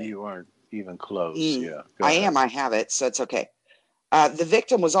 Yeah, you aren't even close. Yeah, I am. I have it, so it's okay. The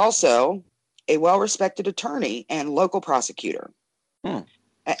victim was also a well-respected attorney and local prosecutor. And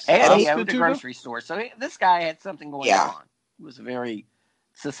he owned a grocery store. So this guy had something going on. He was a very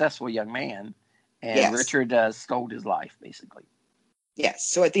successful young man. And Richard stole his life, basically. Yes.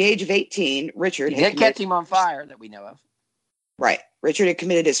 So at the age of 18, Richard did catch him on fire that we know of. Right. Richard had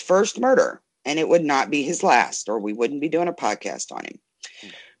committed his first murder, and it would not be his last, or we wouldn't be doing a podcast on him.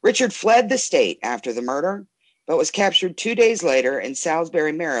 Richard fled the state after the murder, but was captured 2 days later in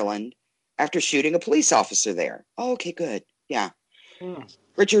Salisbury, Maryland, after shooting a police officer there. Oh, okay, good. Yeah.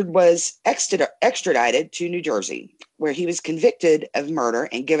 Richard was extradited to New Jersey, where he was convicted of murder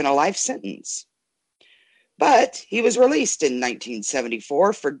and given a life sentence. But he was released in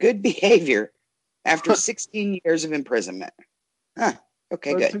 1974 for good behavior after 16 years of imprisonment.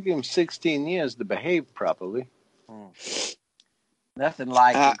 Okay, good. It took him 16 years to behave properly. Nothing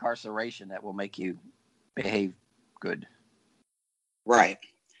like incarceration that will make you behave good. Right.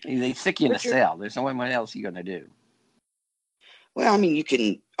 They stick you in a cell. There's no one else you're going to do. Well, I mean, you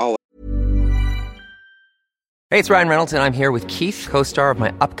can always... Hey, it's Ryan Reynolds, and I'm here with Keith, co-star of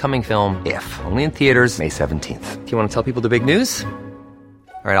my upcoming film, If, only in theaters May 17th. Do you want to tell people the big news?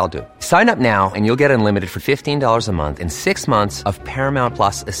 All right, I'll do it. Sign up now and you'll get unlimited for $15 a month and 6 months of Paramount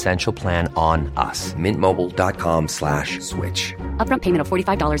Plus Essential Plan on us. MintMobile.com/switch. Upfront payment of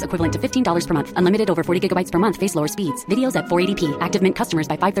 $45 equivalent to $15 per month. Unlimited over 40 gigabytes per month. Face lower speeds. Videos at 480p. Active Mint customers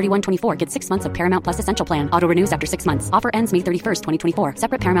by 531.24 get 6 months of Paramount Plus Essential Plan. Auto renews after 6 months. Offer ends May 31st, 2024.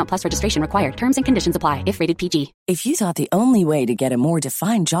 Separate Paramount Plus registration required. Terms and conditions apply if rated PG. If you thought the only way to get a more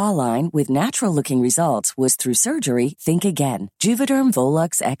defined jawline with natural-looking results was through surgery, think again. Juvederm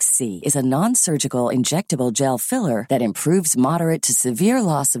Volux XC is a non-surgical injectable gel filler that improves moderate to severe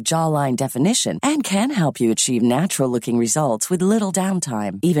loss of jawline definition and can help you achieve natural-looking results with little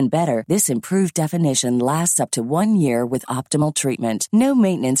downtime. Even better, this improved definition lasts up to 1 year with optimal treatment. No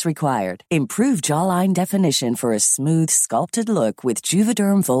maintenance required. Improve jawline definition for a smooth, sculpted look with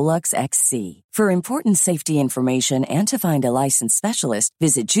Juvederm Volux XC. For important safety information and to find a licensed specialist,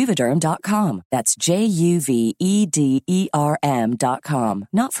 visit Juvederm.com. That's JUVEDERM.com.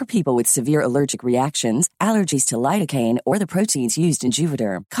 Not for people with severe allergic reactions, allergies to lidocaine, or the proteins used in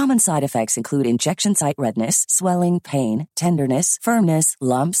Juvederm. Common side effects include injection site redness, swelling, pain, tenderness, firmness,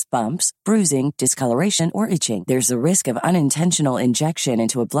 lumps, bumps, bruising, discoloration, or itching. There's a risk of unintentional injection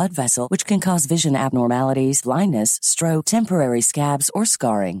into a blood vessel, which can cause vision abnormalities, blindness, stroke, temporary scabs, or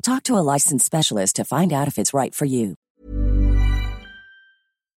scarring. Talk to a licensed specialist to find out if it's right for you.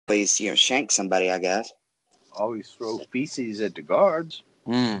 Please, shank somebody, I guess. Always throw feces at the guards.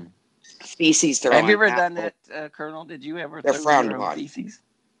 Feces throwing. Have you ever done that, Colonel? Did you ever throw your own feces?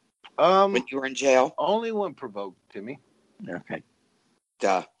 When you were in jail? Only when provoked, Timmy. Okay.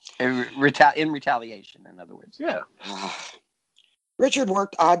 Duh. In retaliation, in other words. Yeah. Richard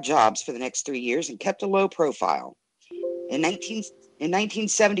worked odd jobs for the next 3 years and kept a low profile. In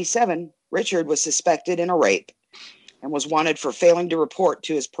 1977, Richard was suspected in a rape and was wanted for failing to report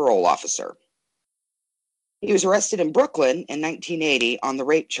to his parole officer. He was arrested in Brooklyn in 1980 on the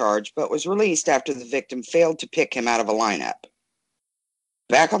rape charge, but was released after the victim failed to pick him out of a lineup.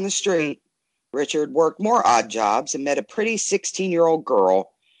 Back on the street, Richard worked more odd jobs and met a pretty 16-year-old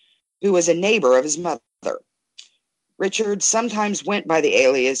girl who was a neighbor of his mother. Richard sometimes went by the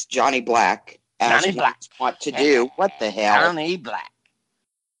alias Johnny Black. Johnny Black. Want to do what the hell? Johnny Black.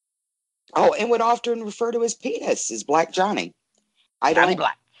 Oh, and would often refer to his penis as Black Johnny. Johnny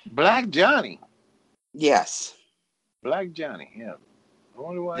Black. Black Johnny. Yes. Black Johnny. Yeah. I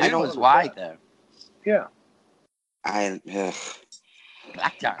wonder why. It was white though. Yeah. Black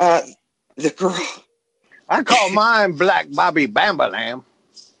Johnny. The girl. I call mine Black Bobby Bambalam.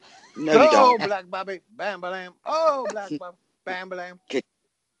 No, you don't. Black Bobby Bambalam. Oh, Black Bobby Bambalam. Good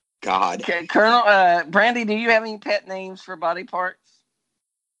God. Okay, Colonel Brandy, do you have any pet names for body parts?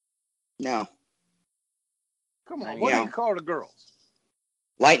 No. Come on, what do you call the girls?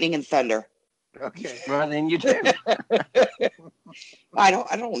 Lightning and thunder. Okay. Well, then you do. I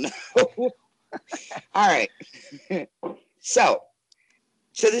don't know. All right. So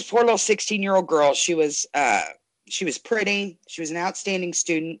this poor little 16-year-old girl, she was pretty. She was an outstanding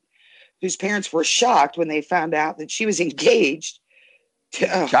student whose parents were shocked when they found out that she was engaged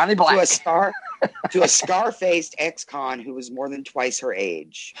to Johnny Black. to a star. to a scar-faced ex-con who was more than twice her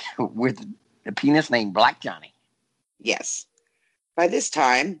age. With a penis named Black Johnny. Yes. By this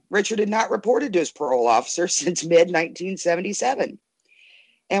time, Richard had not reported to his parole officer since mid-1977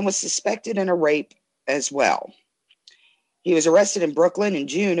 and was suspected in a rape as well. He was arrested in Brooklyn in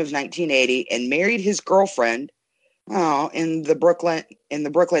June of 1980 and married his girlfriend in the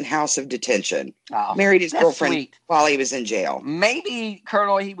Brooklyn House of Detention. Oh, married his girlfriend sweet. While he was in jail. Maybe,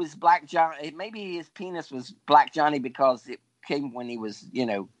 Colonel, he was Black Johnny. Maybe his penis was Black Johnny because it came when he was,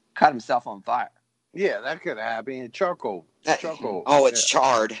 cut himself on fire. Yeah, that could have happened. Charcoal. Oh, it's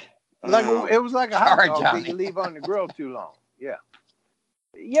charred. It was like a hot dog Johnny. that you leave on the grill too long. Yeah.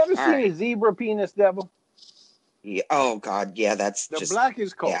 You ever seen a zebra penis, Devil? Yeah. Oh, God. Yeah, that's the just... black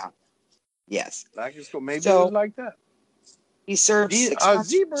is cold. Yeah. Yes. Black is cold. Maybe it was like that. He served 6 A months.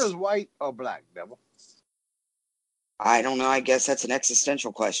 zebra is white or black, Devil? I don't know. I guess that's an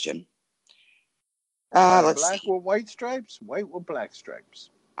existential question. Black Let's see. with white stripes? White with black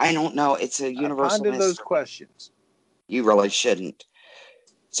stripes? I don't know. It's a universal I pondered those mystery. questions. You really shouldn't.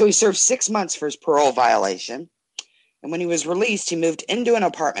 So he served 6 months for his parole violation. And when he was released, he moved into an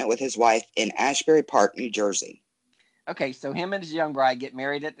apartment with his wife in Ashbury Park, New Jersey. Okay, so him and his young bride get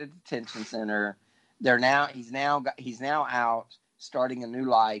married at the detention center. He's now out starting a new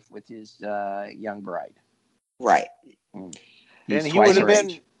life with his young bride. Right. And he would have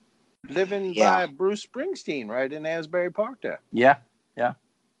been living by Bruce Springsteen right in Asbury Park there. Yeah.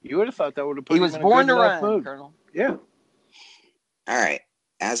 You would have thought that would have put He him was in born a to good enough run, mood. Colonel. Yeah. All right.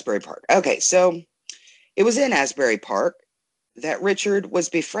 Asbury Park. Okay, so it was in Asbury Park that Richard was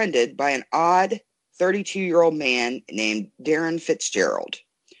befriended by an odd 32-year-old man named Darren Fitzgerald,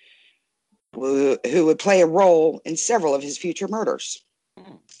 who would play a role in several of his future murders.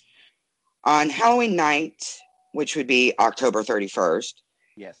 On Halloween night, which would be October 31st,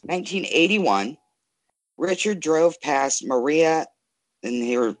 1981, Richard drove past Maria and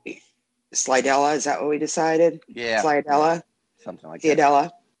here Slidella, is that what we decided? Yeah. Slidella? Something like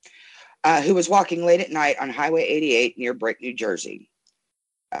Theodella, who was walking late at night on Highway 88 near Brick, New Jersey.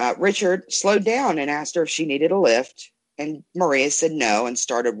 Richard slowed down and asked her if she needed a lift, and Maria said no and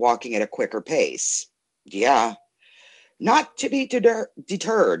started walking at a quicker pace. Yeah. Not to be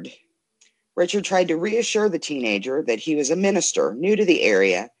deterred, Richard tried to reassure the teenager that he was a minister new to the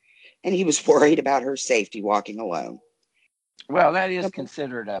area, and he was worried about her safety walking alone. Well, that is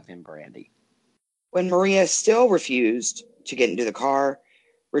considerate of him, Brandy. When Maria still refused to get into the car,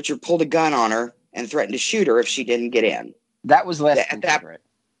 Richard pulled a gun on her and threatened to shoot her if she didn't get in. That was less considerate.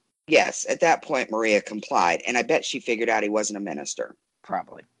 Yes, at that point, Maria complied, and I bet she figured out he wasn't a minister.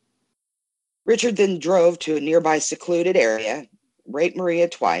 Probably. Richard then drove to a nearby secluded area, raped Maria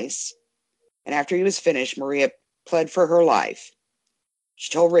twice, and after he was finished, Maria pled for her life.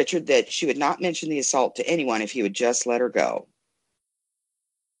 She told Richard that she would not mention the assault to anyone if he would just let her go.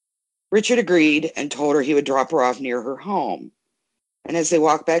 Richard agreed and told her he would drop her off near her home. And as they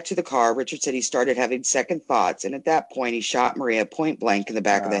walked back to the car, Richard said he started having second thoughts, and at that point, he shot Maria point blank in the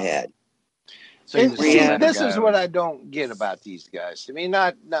back of the head. So this is what I don't get about these guys. I mean,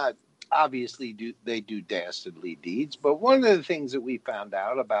 not obviously they do dastardly deeds, but one of the things that we found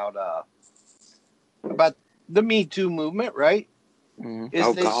out about the Me Too movement, right,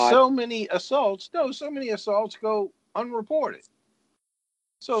 is that so many assaults go unreported.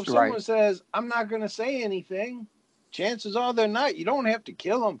 So if someone says, I'm not going to say anything, chances are they're not. You don't have to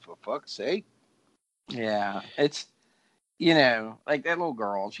kill them, for fuck's sake. Yeah, it's, like that little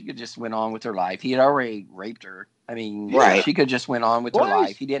girl, she could just went on with her life. He had already raped her. I mean, she could just went on with her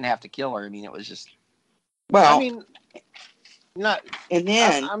life. He didn't have to kill her. I mean, it was just. Well, I mean, not. And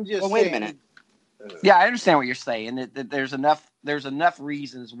then, I'm just wait saying, a minute. Yeah, I understand what you're saying. That there's enough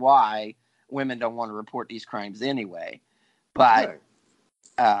reasons why women don't want to report these crimes anyway. But,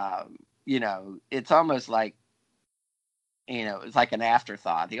 it's almost like, it's like an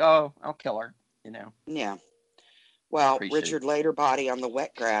afterthought. I'll kill her, Yeah. Well, Richard laid her body on the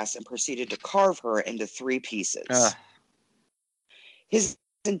wet grass and proceeded to carve her into 3 pieces. His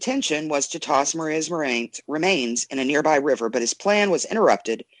intention was to toss Maria's remains in a nearby river, but his plan was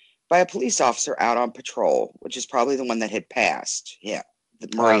interrupted by a police officer out on patrol, which is probably the one that had passed. Yeah.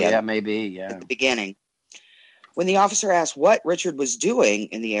 Maria. Maybe, yeah. At the beginning. When the officer asked what Richard was doing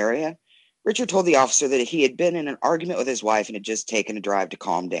in the area, Richard told the officer that he had been in an argument with his wife and had just taken a drive to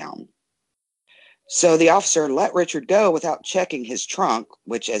calm down. So the officer let Richard go without checking his trunk,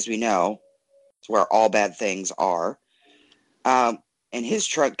 which, as we know, is where all bad things are. And his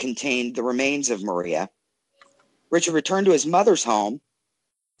trunk contained the remains of Maria. Richard returned to his mother's home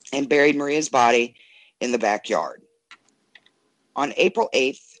and buried Maria's body in the backyard. On April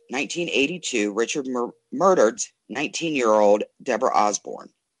 8th, 1982, Richard murdered 19-year-old Deborah Osborne.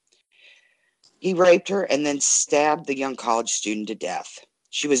 He raped her and then stabbed the young college student to death.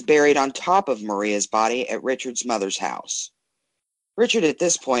 She was buried on top of Maria's body at Richard's mother's house. Richard, at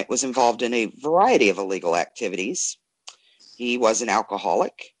this point, was involved in a variety of illegal activities. He was an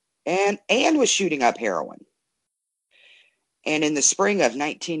alcoholic and was shooting up heroin. And in the spring of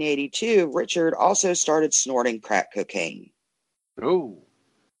 1982, Richard also started snorting crack cocaine. Oh,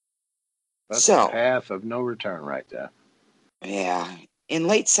 that's a path of no return right there. Yeah. In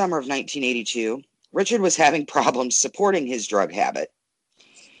late summer of 1982, Richard was having problems supporting his drug habit.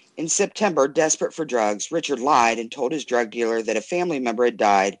 In September, desperate for drugs, Richard lied and told his drug dealer that a family member had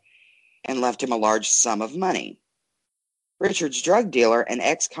died and left him a large sum of money. Richard's drug dealer, an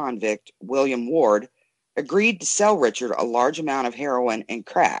ex-convict, William Ward, agreed to sell Richard a large amount of heroin and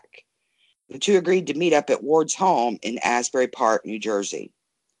crack. The two agreed to meet up at Ward's home in Asbury Park, New Jersey.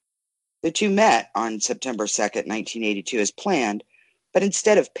 The two met on September 2nd, 1982 as planned, but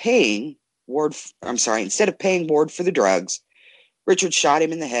instead of paying Ward for the drugs, Richard shot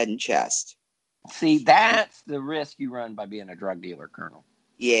him in the head and chest. See, that's the risk you run by being a drug dealer, Colonel.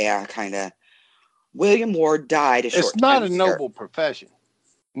 Yeah, kind of. William Ward died a short time. It's not a noble profession.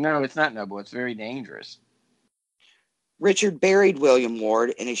 No, it's not noble. It's very dangerous. Richard buried William Ward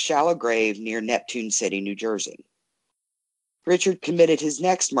in a shallow grave near Neptune City, New Jersey. Richard committed his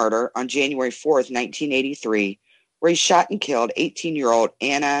next murder on January 4th, 1983, where he shot and killed 18-year-old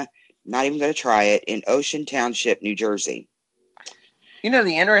Anna, not even going to try it, in Ocean Township, New Jersey. You know,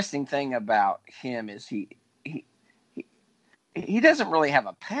 the interesting thing about him is he doesn't really have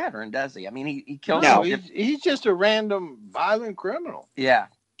a pattern, does he? I mean, he killed. No, he's just a random violent criminal. Yeah.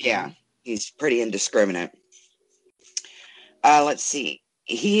 Yeah, he's pretty indiscriminate. Let's see.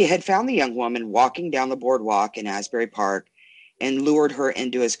 He had found the young woman walking down the boardwalk in Asbury Park and lured her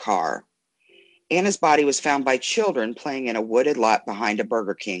into his car. Anna's body was found by children playing in a wooded lot behind a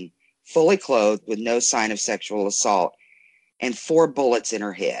Burger King, fully clothed with no sign of sexual assault, and 4 bullets in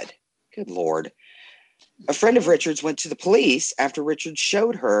her head. Good Lord. A friend of Richard's went to the police after Richard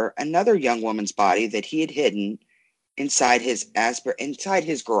showed her another young woman's body that he had hidden inside his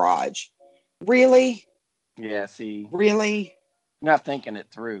garage. Really? Yeah, see. Really? Not thinking it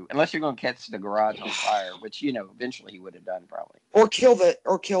through. Unless you're going to catch the garage on fire, which, eventually he would have done probably. Or kill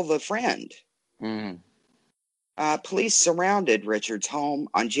the friend. Mm-hmm. Police surrounded Richard's home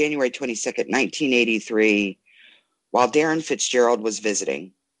on January 22nd, 1983, while Darren Fitzgerald was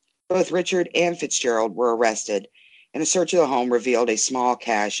visiting. Both Richard and Fitzgerald were arrested, and a search of the home revealed a small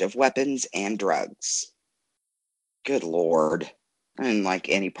cache of weapons and drugs. Good Lord. I didn't like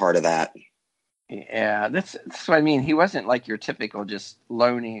any part of that. Yeah, that's what I mean. He wasn't like your typical just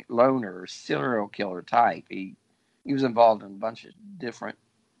loner serial killer type. He was involved in a bunch of different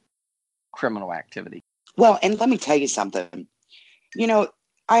criminal activity. Well, and let me tell you something.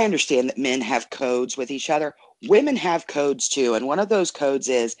 I understand that men have codes with each other. Women have codes too. And one of those codes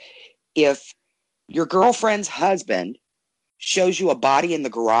is if your girlfriend's husband shows you a body in the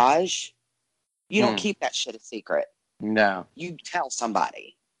garage, you don't keep that shit a secret. No. You tell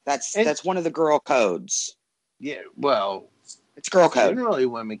somebody. That's one of the girl codes. Yeah, well, it's girl code. Generally,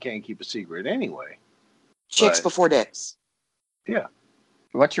 women can't keep a secret anyway. Chicks before dicks. Yeah.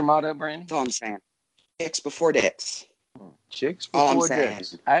 What's your motto, Brandy? That's all I'm saying. Chicks before dicks. Chicks before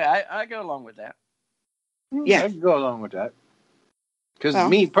dicks. I go along with that. Yeah. I can go along with that. Because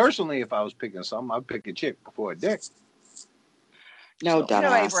me personally, if I was picking something, I'd pick a chick before a dick. No,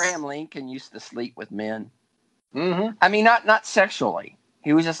 dumbass. Abraham Lincoln used to sleep with men. Mm-hmm. I mean, not sexually.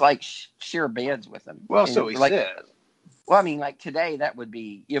 He was just like share beds with them. Well, so he says. Well, I mean, like today, that would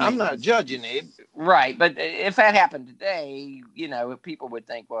be. I'm not judging it. Right. But if that happened today, people would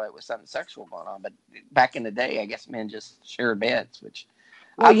think, well, it was something sexual going on. But back in the day, I guess men just shared beds, which.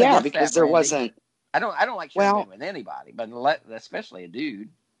 Well, yeah, because there wasn't. I don't like sharing bed with anybody, but especially a dude.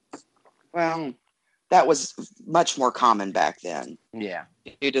 Well, that was much more common back then. Yeah.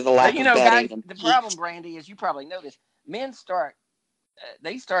 Due to the lack of bedding. Guys, the problem, Brandy, is you probably know this. Men start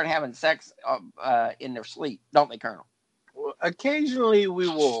having sex in their sleep, don't they, Colonel? Well, occasionally we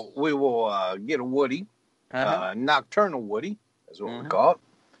will get a woody, nocturnal woody, is what we call it,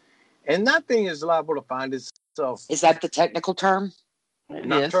 and that thing is liable to find itself. Is that the technical term?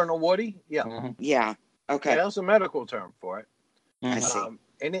 Nocturnal woody? Yeah. Mm-hmm. Yeah. Okay. That's a medical term for it. I see.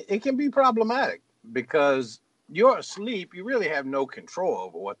 And it can be problematic because you're asleep. You really have no control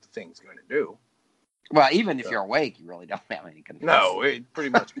over what the thing's going to do. Well, even if you're awake, you really don't have any control. No, it pretty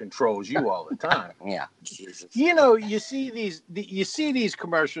much controls you all the time. Yeah. Jesus. You know, you see these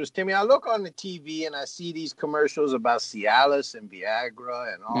commercials, Timmy. I look on the TV and I see these commercials about Cialis and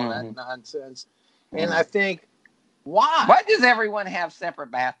Viagra and all that nonsense, and I think, why? Why does everyone have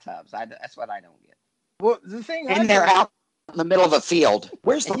separate bathtubs? That's what I don't get. Well, the thing, And they're out in the middle of a field.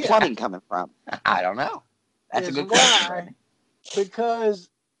 Where's the plumbing coming from? I don't know. That's a good question. Because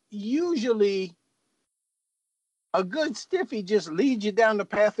usually a good stiffy just leads you down the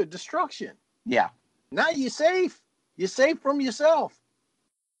path of destruction. Yeah. Now you're safe. You're safe from yourself.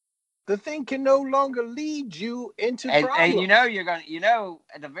 The thing can no longer lead you into problems. And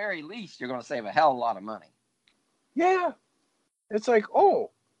at the very least, you're going to save a hell of a lot of money. Yeah. It's like,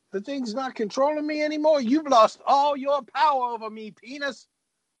 oh, the thing's not controlling me anymore. You've lost all your power over me, penis.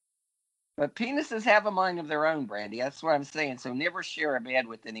 But penises have a mind of their own, Brandy. That's what I'm saying. So never share a bed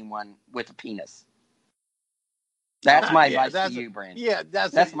with anyone with a penis. That's my advice to you, Brandy. Yeah,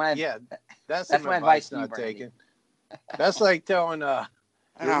 that's my advice not taken. That's like telling a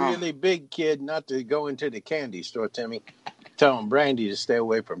really big kid not to go into the candy store, Timmy. Telling Brandy to stay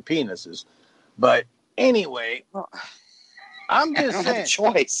away from penises. But anyway, I'm just saying. Have a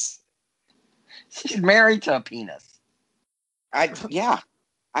choice. She's married to a penis.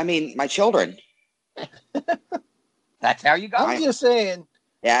 I mean, my children. That's how you got I'm just saying.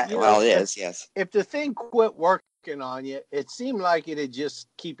 Yeah, it is, yes. If the thing quit working on you, it seemed like it'd just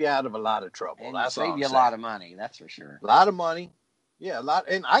keep you out of a lot of trouble. And that's save you a lot of money, that's for sure. A lot of money. Yeah, a lot.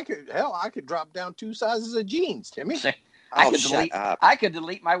 And I could drop down 2 sizes of jeans, Timmy. I could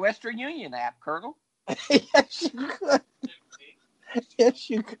delete my Western Union app, Colonel. Yes, you could. Yes,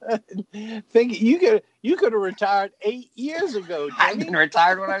 you could. You could have retired 8 years ago, Timmy. I've been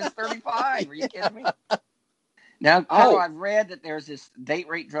retired when I was 35. Are you kidding me? Now, Colonel, I've read that there's this date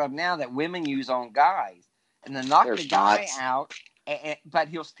rape drug now that women use on guys. And then knock the guy out, but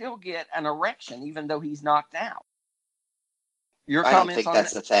he'll still get an erection even though he's knocked out. Your I comments don't think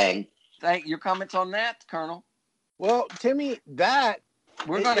that's the thing. Your comments on that, Colonel? Well, Timmy, we're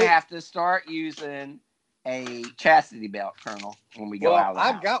going to have to start using a chastity belt, Colonel, when we go out of the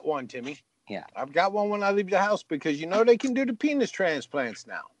house. I've got one, Timmy. Yeah. I've got one when I leave the house because they can do the penis transplants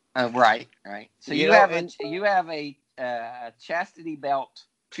now. Right. So you have a chastity belt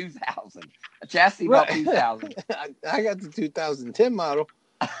 2000. A chastity belt 2000. I got the 2010 model.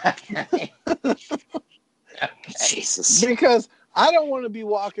 Jesus. Because I don't want to be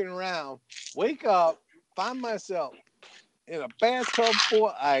walking around, wake up, find myself in a bathtub full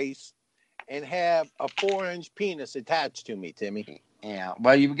of ice, and have a 4-inch penis attached to me, Timmy. Yeah.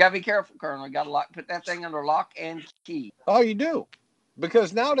 Well, you've got to be careful, Colonel. You got to put that thing under lock and key. Oh, you do?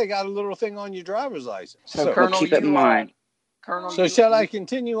 Because now they got a little thing on your driver's license. So Colonel, keep it in mind. Colonel, so shall I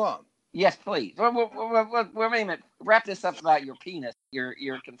continue on? Yes, please. Wait a minute. Wrap this up about your penis.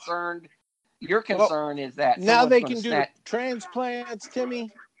 You're concerned. Your concern is that now they can do transplants,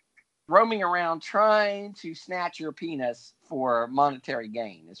 Timmy. Roaming around trying to snatch your penis for monetary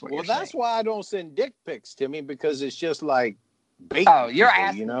gain is what you're saying. Well, that's why I don't send dick pics, Timmy, because it's just like bait. Oh, you're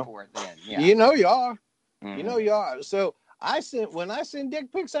asking for it then. Yeah. You know you are. Mm-hmm. You know you are. So when I send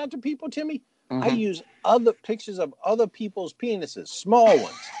dick pics out to people, Timmy, I use other pictures of other people's penises, small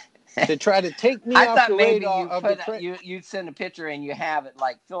ones, to try to take me off the radar of the you'd send a picture and you have it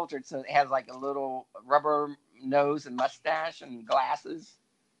like filtered so it has like a little rubber nose and mustache and glasses.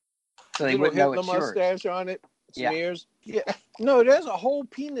 So they wouldn't know it's yours. Mustache on it, smears. Yeah. No, there's a whole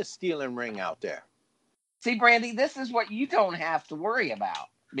penis stealing ring out there. See, Brandy, this is what you don't have to worry about,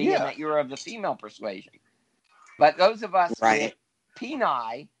 being that you're of the female persuasion. But those of us with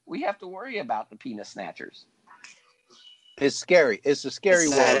peni, we have to worry about the penis snatchers. It's scary. It's a scary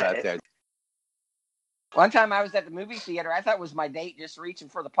world out there. One time I was at the movie theater. I thought it was my date just reaching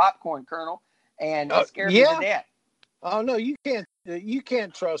for the popcorn, Colonel, and it scared me to death. Oh, no, you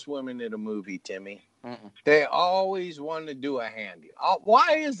can't trust women in a movie, Timmy. Mm-mm. They always want to do a handy.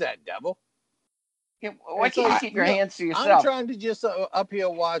 Why is that, devil? Yeah, why can't you keep your hands to yourself? I'm trying to just up here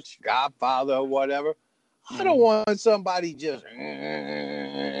watch Godfather or whatever. I don't want somebody just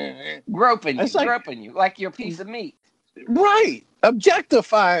groping you like you're a piece of meat. Right.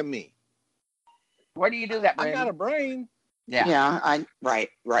 Objectifying me. Why do you do that, Brandon? I got a brain. Yeah. Yeah,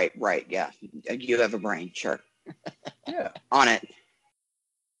 right. Yeah. You have a brain, sure. Yeah. On it.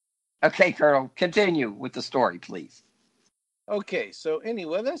 Okay, Colonel, continue with the story, please. Okay, so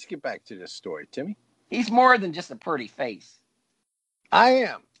anyway, let's get back to this story, Timmy. He's more than just a pretty face. I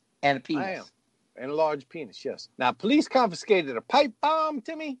am. And a penis. I am. And a large penis, yes. Now, police confiscated a pipe bomb,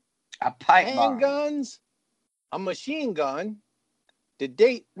 Timmy. A pipe bomb. Handguns, a machine gun, the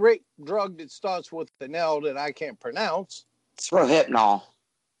date rape drug that starts with an L that I can't pronounce. It's Rohypnol.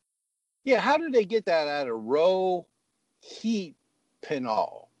 Yeah, how did they get that out of rohypnol?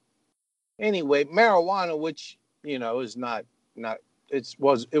 Anyway, marijuana, which is not it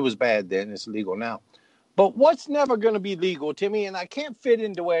was bad then. It's legal now. But what's never going to be legal, Timmy, and I can't fit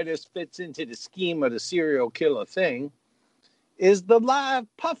into where this fits into the scheme of the serial killer thing, is the live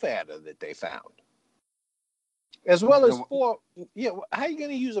puff adder that they found. As well as how are you going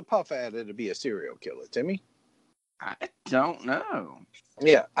to use a puff adder to be a serial killer, Timmy? I don't know.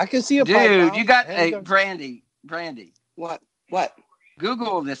 Yeah, I can see a dude. You got a Brandy. What?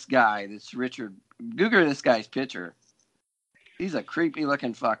 Google this guy. This Richard. Google this guy's picture. He's a creepy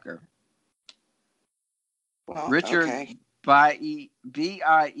looking fucker. Well, Richard okay. Biegenwald.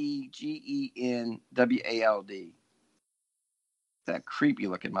 That creepy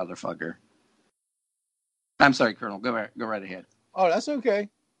looking motherfucker. I'm sorry, Colonel. Go right ahead. Oh, that's okay.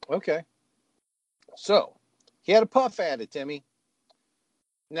 Okay. So, he had a puff adder, Timmy.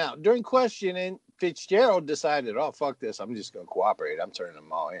 Now, during questioning, Fitzgerald decided, oh, fuck this. I'm just going to cooperate. I'm turning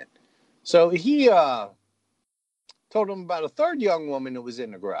them all in. So, he told him about a third young woman that was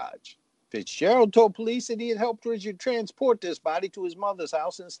in the garage. Fitzgerald told police that he had helped Richard transport this body to his mother's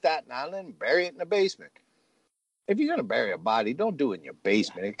house in Staten Island and bury it in the basement. If you're going to bury a body, don't do it in your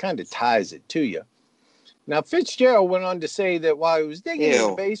basement. It kind of ties it to you. Now, Fitzgerald went on to say that while he was digging in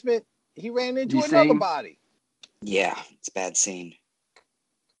the basement, he ran into another body. Yeah, it's a bad scene.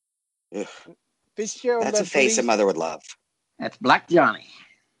 Ugh. Fitzgerald. That's a face a mother would love. That's Black Johnny.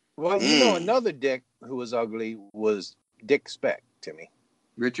 Well, another dick who was ugly was Dick Speck, Timmy.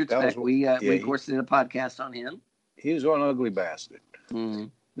 Richard Speck. We of course did a podcast on him. He was one ugly bastard. Mm-hmm.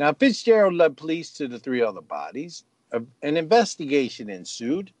 Now, Fitzgerald led police to the three other bodies. An investigation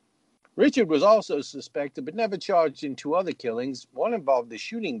ensued. Richard was also suspected, but never charged in two other killings. One involved the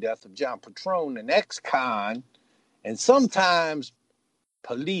shooting death of John Petrone, an ex-con, and sometimes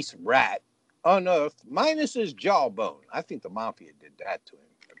police rat, unearthed, minus his jawbone. I think the mafia did that to him.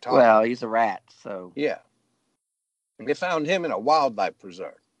 Well, he's a rat, so... Yeah. They found him in a wildlife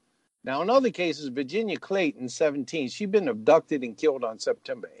preserve. Now, in other cases, Virginia Clayton, 17, she'd been abducted and killed on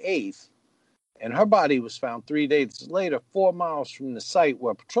September 8th, and her body was found 3 days later, 4 miles from the site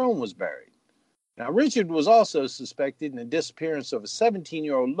where Petrone was buried. Now, Richard was also suspected in the disappearance of a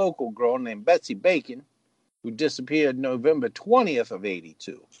 17-year-old local girl named Betsy Bacon, who disappeared November 20th of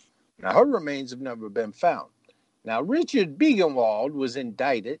 82. Now, her remains have never been found. Now, Richard Biegenwald was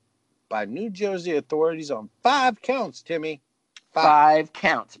indicted by New Jersey authorities on 5 counts, Timmy. 5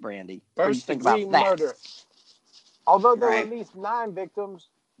 counts, Brandy. First-degree murder. Although there were at least 9 victims,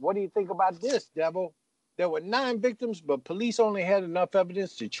 what do you think about this, Devil? There were 9 victims, but police only had enough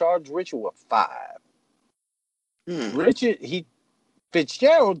evidence to charge Richard with 5.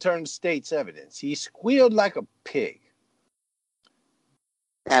 Fitzgerald turned state's evidence. He squealed like a pig.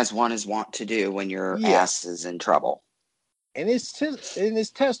 As one is wont to do when your ass is in trouble. In his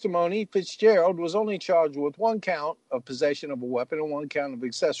testimony, Fitzgerald was only charged with 1 count of possession of a weapon and 1 count of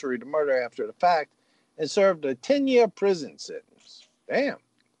accessory to murder after the fact, and served a 10-year prison sentence. Damn.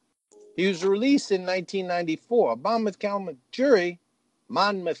 He was released in 1994. A Monmouth County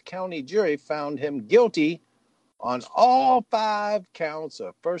jury found him guilty on all 5 counts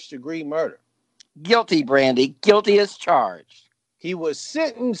of first-degree murder. Guilty, Brandy. Guilty as charged. He was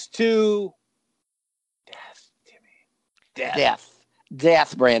sentenced to death, Timmy.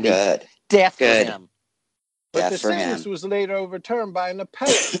 Death, Brandy. Good. Death for him. But the sentence was later overturned by an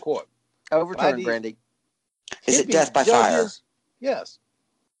appellate court. Overturned, Brandy. Is it death by fire? Yes.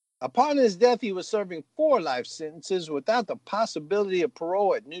 Upon his death, he was serving 4 life sentences without the possibility of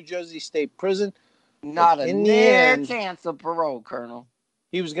parole at New Jersey State Prison. Not a near chance of parole, Colonel.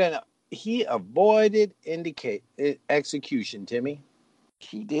 He avoided execution, Timmy.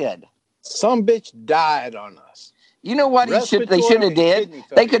 He did. Some bitch died on us. You know what they should have did?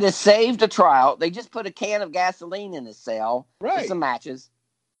 They could have saved a trial. They just put a can of gasoline in his cell, with some matches,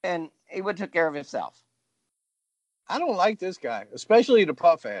 and he would have took care of himself. I don't like this guy, especially the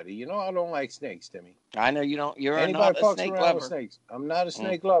puff adder. You know I don't like snakes, Timmy. I know you don't. You're not a snake lover. Snakes. I'm not a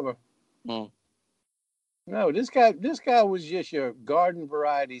snake lover. Mm. No, this guy was just your garden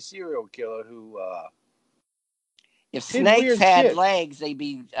variety serial killer who. If snakes had legs, they'd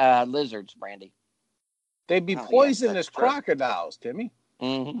be lizards, Brandy. They'd be poisonous crocodiles, Timmy.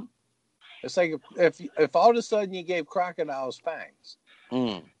 Mm-hmm. It's like if all of a sudden you gave crocodiles fangs.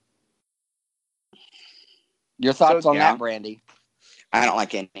 Mm. Your thoughts on that, Brandy? I don't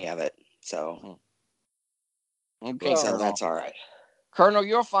like any of it, so. Okay, so that's all right. Colonel,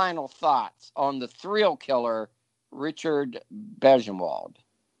 your final thoughts on the thrill killer Richard Begenwald.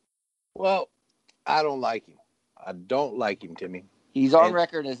 Well, I don't like him. I don't like him, Timmy. He's on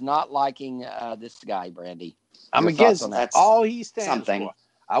record as not liking this guy, Brandy. I'm Your against thoughts on that? all he stands something. for.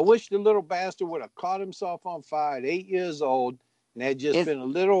 I wish the little bastard would have caught himself on fire at 8 years old and had just been a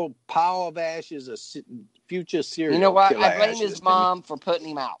little pile of ashes, a future serial You know what? killer I blame ashes, his mom for putting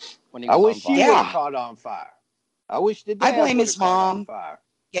him out when he was I wish on she fire. would have caught on fire. I wish the dad I blame would his have caught on mom. fire.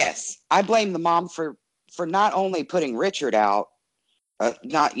 Yes, I blame the mom for not only putting Richard out,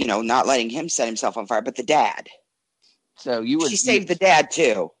 not letting him set himself on fire, but the dad. So she saved the dad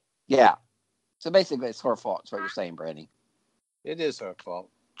too. Yeah. So basically, it's her fault. That's what you're saying, Brandy. It is her fault.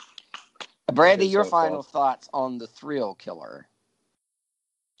 Brandy, your final thoughts on the thrill killer?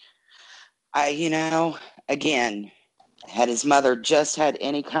 Again, had his mother just had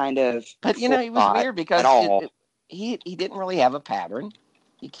any kind of, but it was weird because he didn't really have a pattern.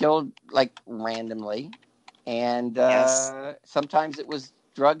 He killed like randomly, and sometimes it was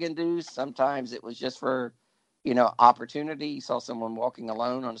drug induced, sometimes it was just for opportunity. You saw someone walking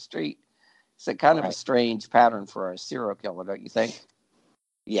alone on the street. It's a kind of a strange pattern for a serial killer, don't you think?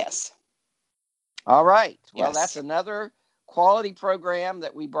 Yes. All right. Well, that's another quality program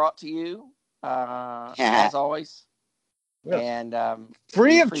that we brought to you, as always. Yeah. And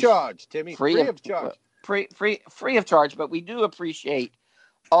free of charge, Timmy. Free of charge. Free of charge. But we do appreciate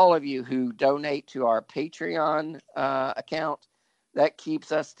all of you who donate to our Patreon account. That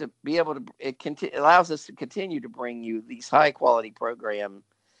keeps us to be able to. It allows us to continue to bring you these high quality programs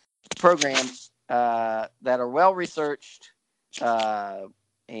that are well researched.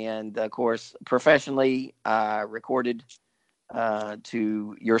 And of course, professionally recorded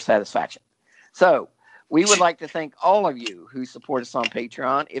to your satisfaction. So we would like to thank all of you who support us on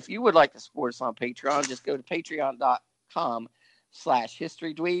Patreon. If you would like to support us on Patreon, just go to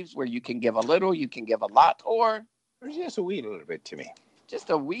patreon.com/historydweebs, where you can give a little, you can give a lot, or just a wee little bit to me. Just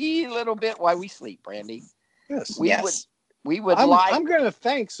a wee little bit while we sleep, Brandy. Yes. We would I'm going to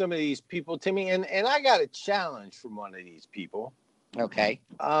thank some of these people, Timmy, and I got a challenge from one of these people. Okay.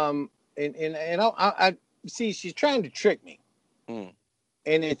 And I see she's trying to trick me.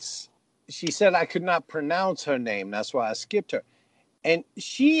 And she said I could not pronounce her name. That's why I skipped her. And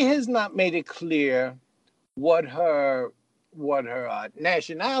she has not made it clear what her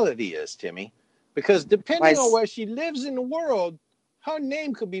nationality is, Timmy, because depending on where she lives in the world, her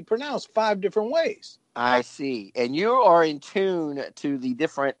name could be pronounced 5 different ways. I see. And you are in tune to the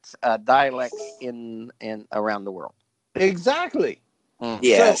different dialects in around the world. Exactly.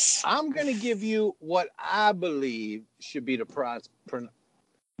 Yes. So I'm going to give you what I believe should be the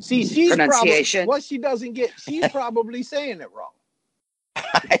she's pronunciation. What she doesn't get, she's probably saying it wrong.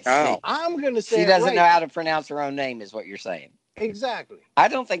 I'm going to say she doesn't know how to pronounce her own name, is what you're saying. Exactly. I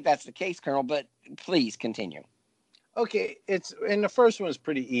don't think that's the case, Colonel, but please continue. Okay, the first one is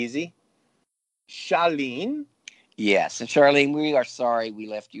pretty easy. Charlene. Yes, and Charlene, we are sorry we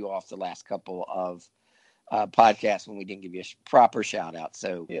left you off the last couple of podcasts when we didn't give you a proper shout out.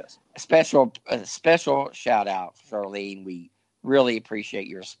 So yes, a special shout out, Charlene. We really appreciate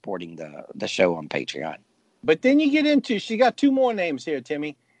your supporting the show on Patreon. But then you get into, she got 2 more names here,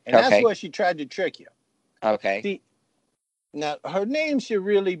 Timmy, and that's where she tried to trick you. Okay. See, now her name should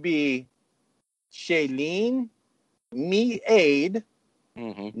really be Shailene Meade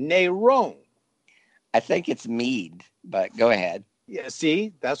Neyron. I think it's Mead, but go ahead. Yeah,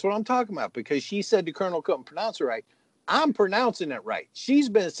 see, that's what I'm talking about, because she said the Colonel couldn't pronounce it right. I'm pronouncing it right. She's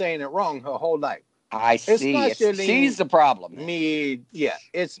been saying it wrong her whole life. I see. She's the problem. Meade, yeah,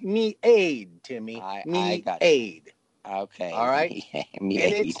 it's Meade, Timmy. Meade. Okay. All right.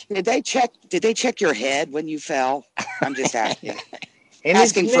 Did they check your head when you fell? I'm just asking. And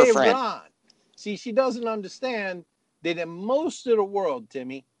asking it's for a friend. See, she doesn't understand that in most of the world,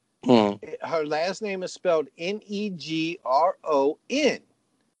 Timmy, her last name is spelled Negron.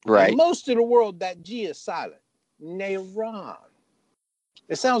 Right. In most of the world, that G is silent. Neyron.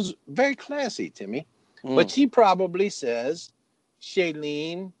 It sounds very classy, Timmy. But she probably says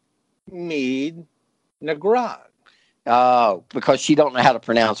Shailene Meade Negron. Oh, because she don't know how to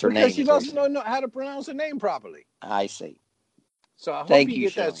pronounce her name. Because she doesn't know how to pronounce her name properly. I see. So I hope you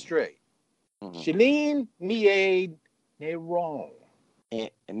get that straight. Shailene Meade Neyron.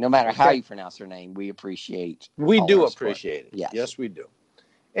 No matter how you pronounce her name, we appreciate. We do appreciate it. Yes. Yes, we do.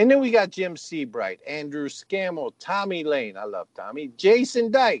 And then we got Jim Seabright, Andrew Scammell, Tommy Lane. I love Tommy.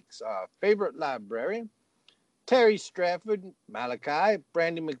 Jason Dykes, our favorite librarian. Terry Stratford, Malachi,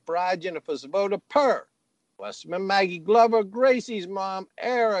 Brandy McBride, Jennifer Svoboda, Per, Westman, Maggie Glover, Gracie's mom,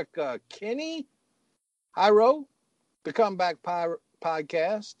 Erica, Kenny, Hyro, the Comeback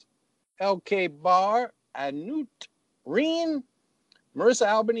Podcast, LK Barr, Anut Reen, Marissa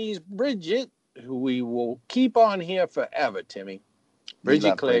Albanese, Bridget, who we will keep on here forever, Timmy.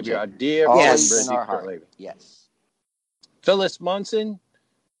 Bridget Clavier, our dear always friend in our Bridget heart. Clavier. Yes. Phyllis Munson,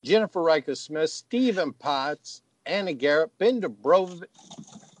 Jennifer Riker Smith, Stephen Potts, Anna Garrett, Ben Dubrovik.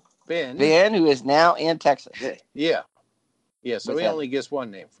 Ben, who is now in Texas. Yeah. Yeah, so With he only gets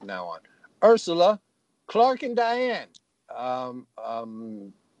one name from now on. Ursula, Clark, and Diane.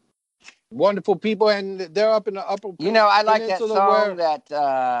 Wonderful people, and they're up in the upper I like that song where,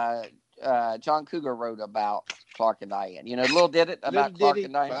 that John Cougar wrote about Clark and Diane. The little ditty about Clark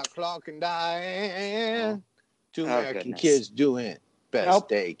and Diane? About Clark and Diane. Oh. Two American goodness. kids doing best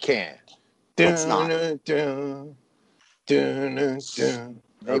they can. It's not.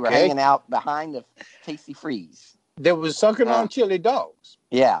 They were hanging out behind the Tasty Freeze. They were sucking on chili dogs.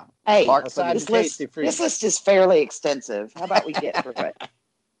 Yeah. Hey, Clark this list is fairly extensive. How about we get through it?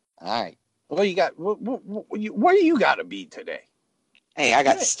 All right. What you got? Where do you got to be today? Hey, I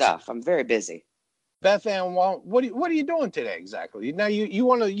got stuff. I'm very busy. Beth Ann, what are you doing today exactly? Now you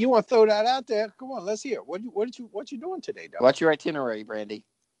want to throw that out there? Come on, let's hear. What you doing today, dog? What's your itinerary, Brandy?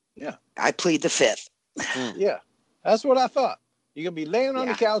 Yeah, I plead the fifth. Yeah, that's what I thought. You're gonna be laying on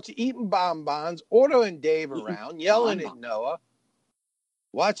the couch, eating bonbons, ordering Dave around, yelling at Noah,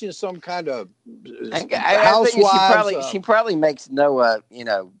 watching some kind of housewives. She probably makes Noah,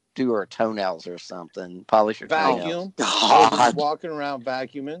 do her toenails or something, polish her toenails. Vacuum. Walking around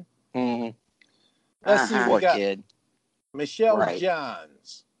vacuuming. Mm-hmm. Let's see. Poor We got kid. Michelle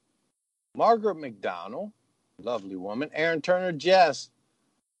Johns, Margaret McDonald, lovely woman, Aaron Turner, Jess,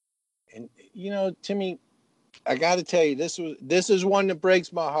 and Timmy. I got to tell you, this is one that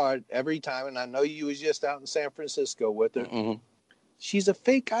breaks my heart every time, and I know you was just out in San Francisco with her. Mm-hmm. She's a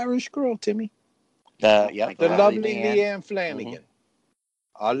fake Irish girl, Timmy. The lovely Leanne Flanagan,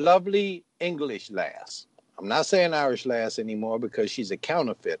 a lovely English lass. I'm not saying Irish lass anymore because she's a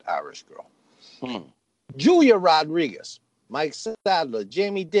counterfeit Irish girl. Julia Rodriguez, Mike Sadler,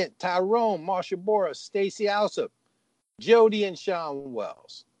 Jamie Dent, Tyrone, Marsha Boris, Stacey Alsop, Jody and Sean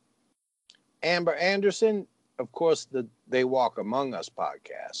Wells, Amber Anderson. Of course, the They Walk Among Us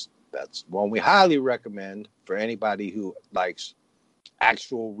podcast. That's one we highly recommend for anybody who likes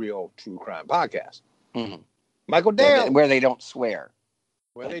actual, real, true crime podcasts. Mm-hmm. Michael Dale. Where they don't swear.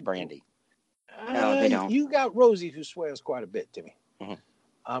 Where they Brandy. No, they don't. You got Rosie, who swears quite a bit to me.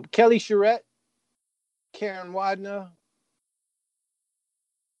 Mm-hmm. Kelly Charette, Karen Widener,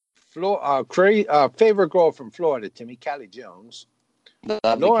 favorite girl from Florida, Timmy, Callie Jones,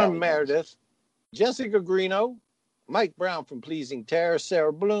 Lauren Meredith, Jessica Greeno, Mike Brown from Pleasing Terrace,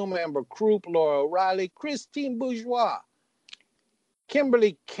 Sarah Bloom, Amber Croup, Laura O'Reilly, Christine Bourgeois,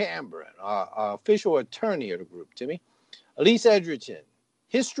 Kimberly Cameron, our official attorney of the group, Timmy, Elise Edgerton,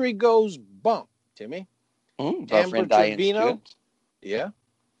 History Goes Bump, Timmy, Amber Trevino,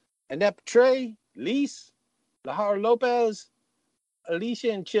 Annette Trey, Lise, Lahar Lopez,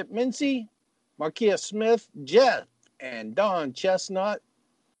 Alicia and Chip Mincy, Markia Smith, Jeff and Don Chestnut,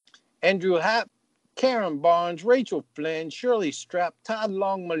 Andrew Happ, Karen Barnes, Rachel Flynn, Shirley Strapp, Todd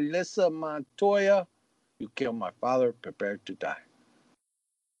Long, Melissa Montoya. You killed my father, prepare to die.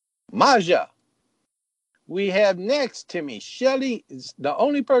 Maja. We have next, Timmy, Shelley is the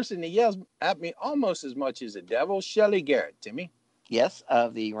only person that yells at me almost as much as the devil, Shelley Garrett, Timmy. Yes,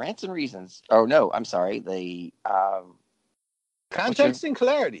 of the Rants and Reasons. Oh, no, I'm sorry. The Context and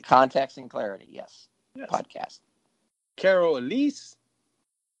Clarity. Context and Clarity, yes. Podcast. Carol Elise,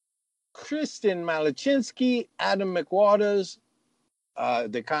 Kristen Malachinsky, Adam McWaters,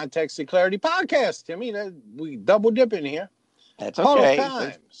 the Context and Clarity podcast, Timmy. We double dipping here. That's okay.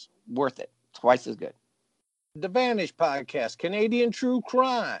 Times. Worth it. Twice as good. The Vanish podcast, Canadian True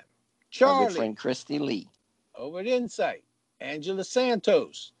Crime, Charlie. Our good friend Christy Lee. Over at Insight, Angela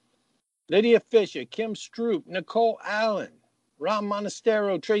Santos, Lydia Fisher, Kim Stroop, Nicole Allen, Ron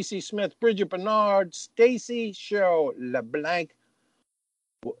Monastero, Tracy Smith, Bridget Bernard, Stacy, Cheryl LeBlanc,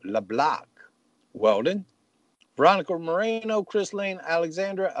 Weldon, Veronica Moreno, Chris Lane,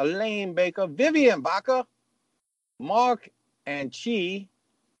 Alexandra, Elaine Baker, Vivian Baca, Mark and Chi,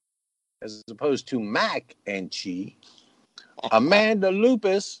 as opposed to Mac and Chi, Amanda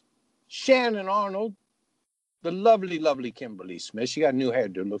Lupus, Shannon Arnold, the lovely, lovely Kimberly Smith. She got a new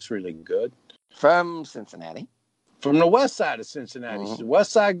hairdo, looks really good. From Cincinnati. From the west side of Cincinnati. She's a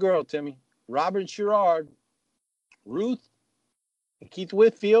west side girl, Timmy. Robin Sherrard, Ruth, Keith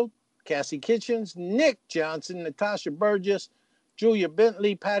Whitfield, Cassie Kitchens, Nick Johnson, Natasha Burgess, Julia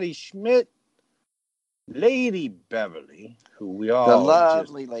Bentley, Patty Schmidt, Lady Beverly, who we all the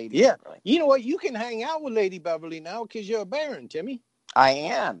lovely Lady Beverly. You know what? You can hang out with Lady Beverly now because you're a Baron, Timmy. I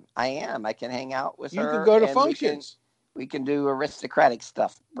am. I can hang out with her. You can go to and functions. We can do aristocratic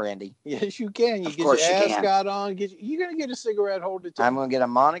stuff, Brandy. Yes, you can. You Of get course your you can. ascot on. You're going to get a cigarette holder, too. I'm going to get a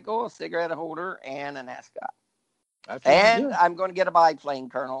monocle, a cigarette holder, and an ascot. I think And you I'm going to get a biplane,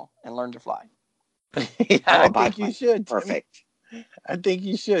 Colonel, and learn to fly. yeah, I think biplane. you should. Tim. Perfect. I think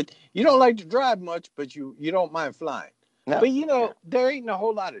you should. You don't like to drive much, but you don't mind flying. No. But, there ain't a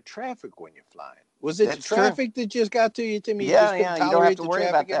whole lot of traffic when you're flying. Was it That's the traffic that just got to you, Timmy? You Yeah, just couldn't you don't have tolerate to the worry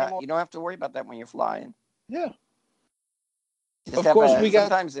about traffic that. anymore? You don't have to worry about that when you're flying. Yeah. Just Of have course, we got-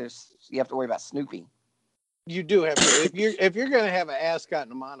 sometimes you have to worry about Snoopy. You do have to. If you're going to have an ascot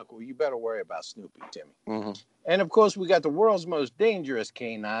and a monocle, you better worry about Snoopy, Timmy. Mm-hmm. And, of course, we got the world's most dangerous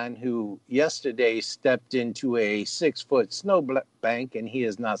canine who yesterday stepped into a 6-foot snowbank, and he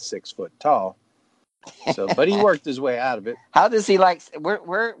is not 6 foot tall. But he worked his way out of it. How does he like?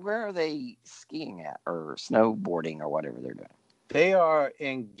 Where are they skiing at or snowboarding or whatever they're doing? They are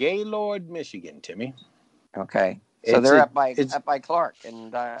in Gaylord, Michigan, Timmy. Okay, so they're up by Clark,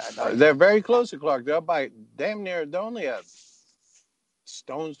 and they're very close to Clark. They're up by damn near. They're only a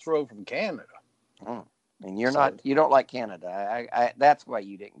stone's throw from Canada. Oh, and you don't like Canada. I that's why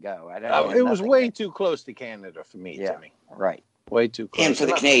you didn't go. It was way too close to Canada for me, Timmy. Right. Way too close. And for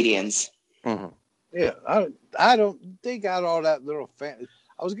the Canadians. Mm-hmm. Yeah, I don't. They got all that little fan.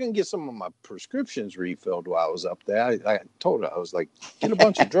 I was gonna get some of my prescriptions refilled while I was up there. I told her, I was like, get a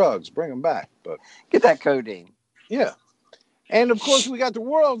bunch of drugs, bring them back. But get that codeine. Yeah, and of course we got the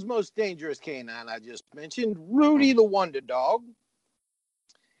world's most dangerous canine I just mentioned, Rudy the Wonder Dog,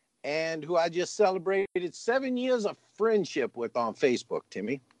 and who I just celebrated 7 years of friendship with on Facebook,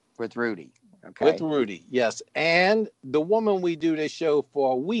 Timmy. With Rudy. Okay. With Rudy, yes. And the woman we do this show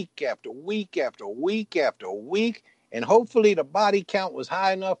for week after week after week after week. And hopefully the body count was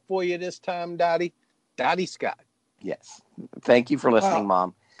high enough for you this time, Dottie. Dottie Scott. Yes. Thank you for listening,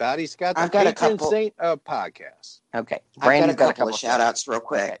 Mom. Dottie Scott, the I've got patron saint of podcasts. Okay. I've got a couple of shout-outs real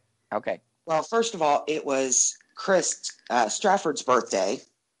quick. Okay. Well, first of all, it was Chris Strafford's birthday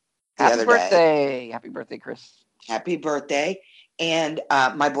the Happy other birthday. day. Happy birthday, Chris. Happy birthday. And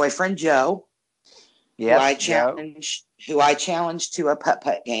my boyfriend, Joe, yes, who I challenged to a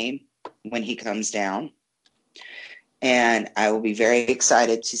putt-putt game when he comes down. And I will be very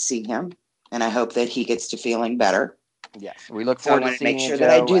excited to see him. And I hope that he gets to feeling better. Yes, we look forward to seeing sure Joe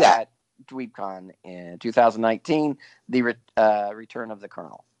that I do that at DweepCon in 2019, the return of the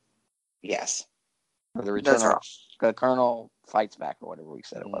Colonel. Yes. Or the return of the Colonel fights back, or whatever we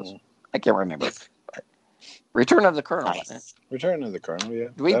said it was. I can't remember. But Return of the Colonel, wasn't it? Return of the Colonel, yeah.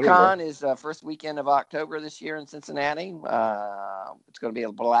 DweepCon is first weekend of October this year in Cincinnati. It's going to be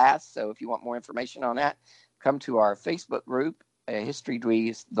a blast. So if you want more information on that, come to our Facebook group, History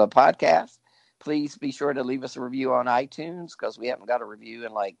Dweebs, the podcast. Please be sure to leave us a review on iTunes because we haven't got a review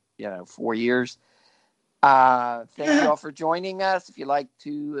in 4 years. Thank you all for joining us. If you'd like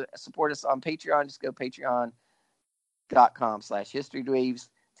to support us on Patreon, just go patreon.com/historydweebs.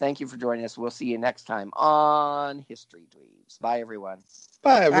 Thank you for joining us. We'll see you next time on History Dweebs. Bye, everyone.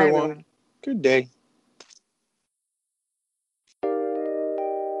 Bye, everyone. Good day.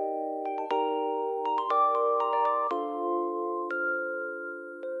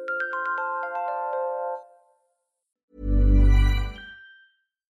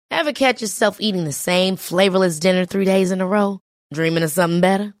 Ever catch yourself eating the same flavorless dinner 3 days in a row? Dreaming of something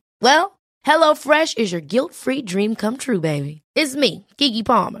better? Well, HelloFresh is your guilt-free dream come true, baby. It's me, Keke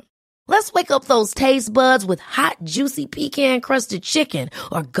Palmer. Let's wake up those taste buds with hot, juicy pecan-crusted chicken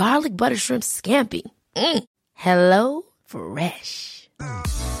or garlic butter shrimp scampi. Hello Fresh.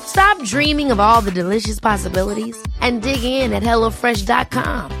 Stop dreaming of all the delicious possibilities and dig in at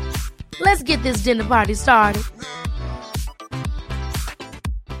HelloFresh.com. Let's get this dinner party started.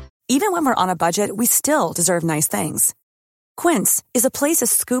 Even when we're on a budget, we still deserve nice things. Quince is a place to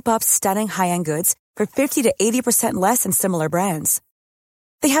scoop up stunning high-end goods for 50 to 80% less than similar brands.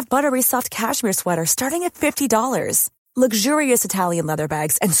 They have buttery soft cashmere sweaters starting at $50, luxurious Italian leather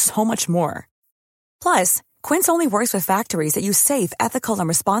bags, and so much more. Plus, Quince only works with factories that use safe, ethical, and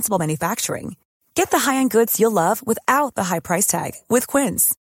responsible manufacturing. Get the high-end goods you'll love without the high price tag with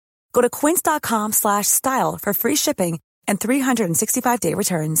Quince. Go to quince.com/style for free shipping and 365-day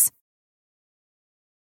returns.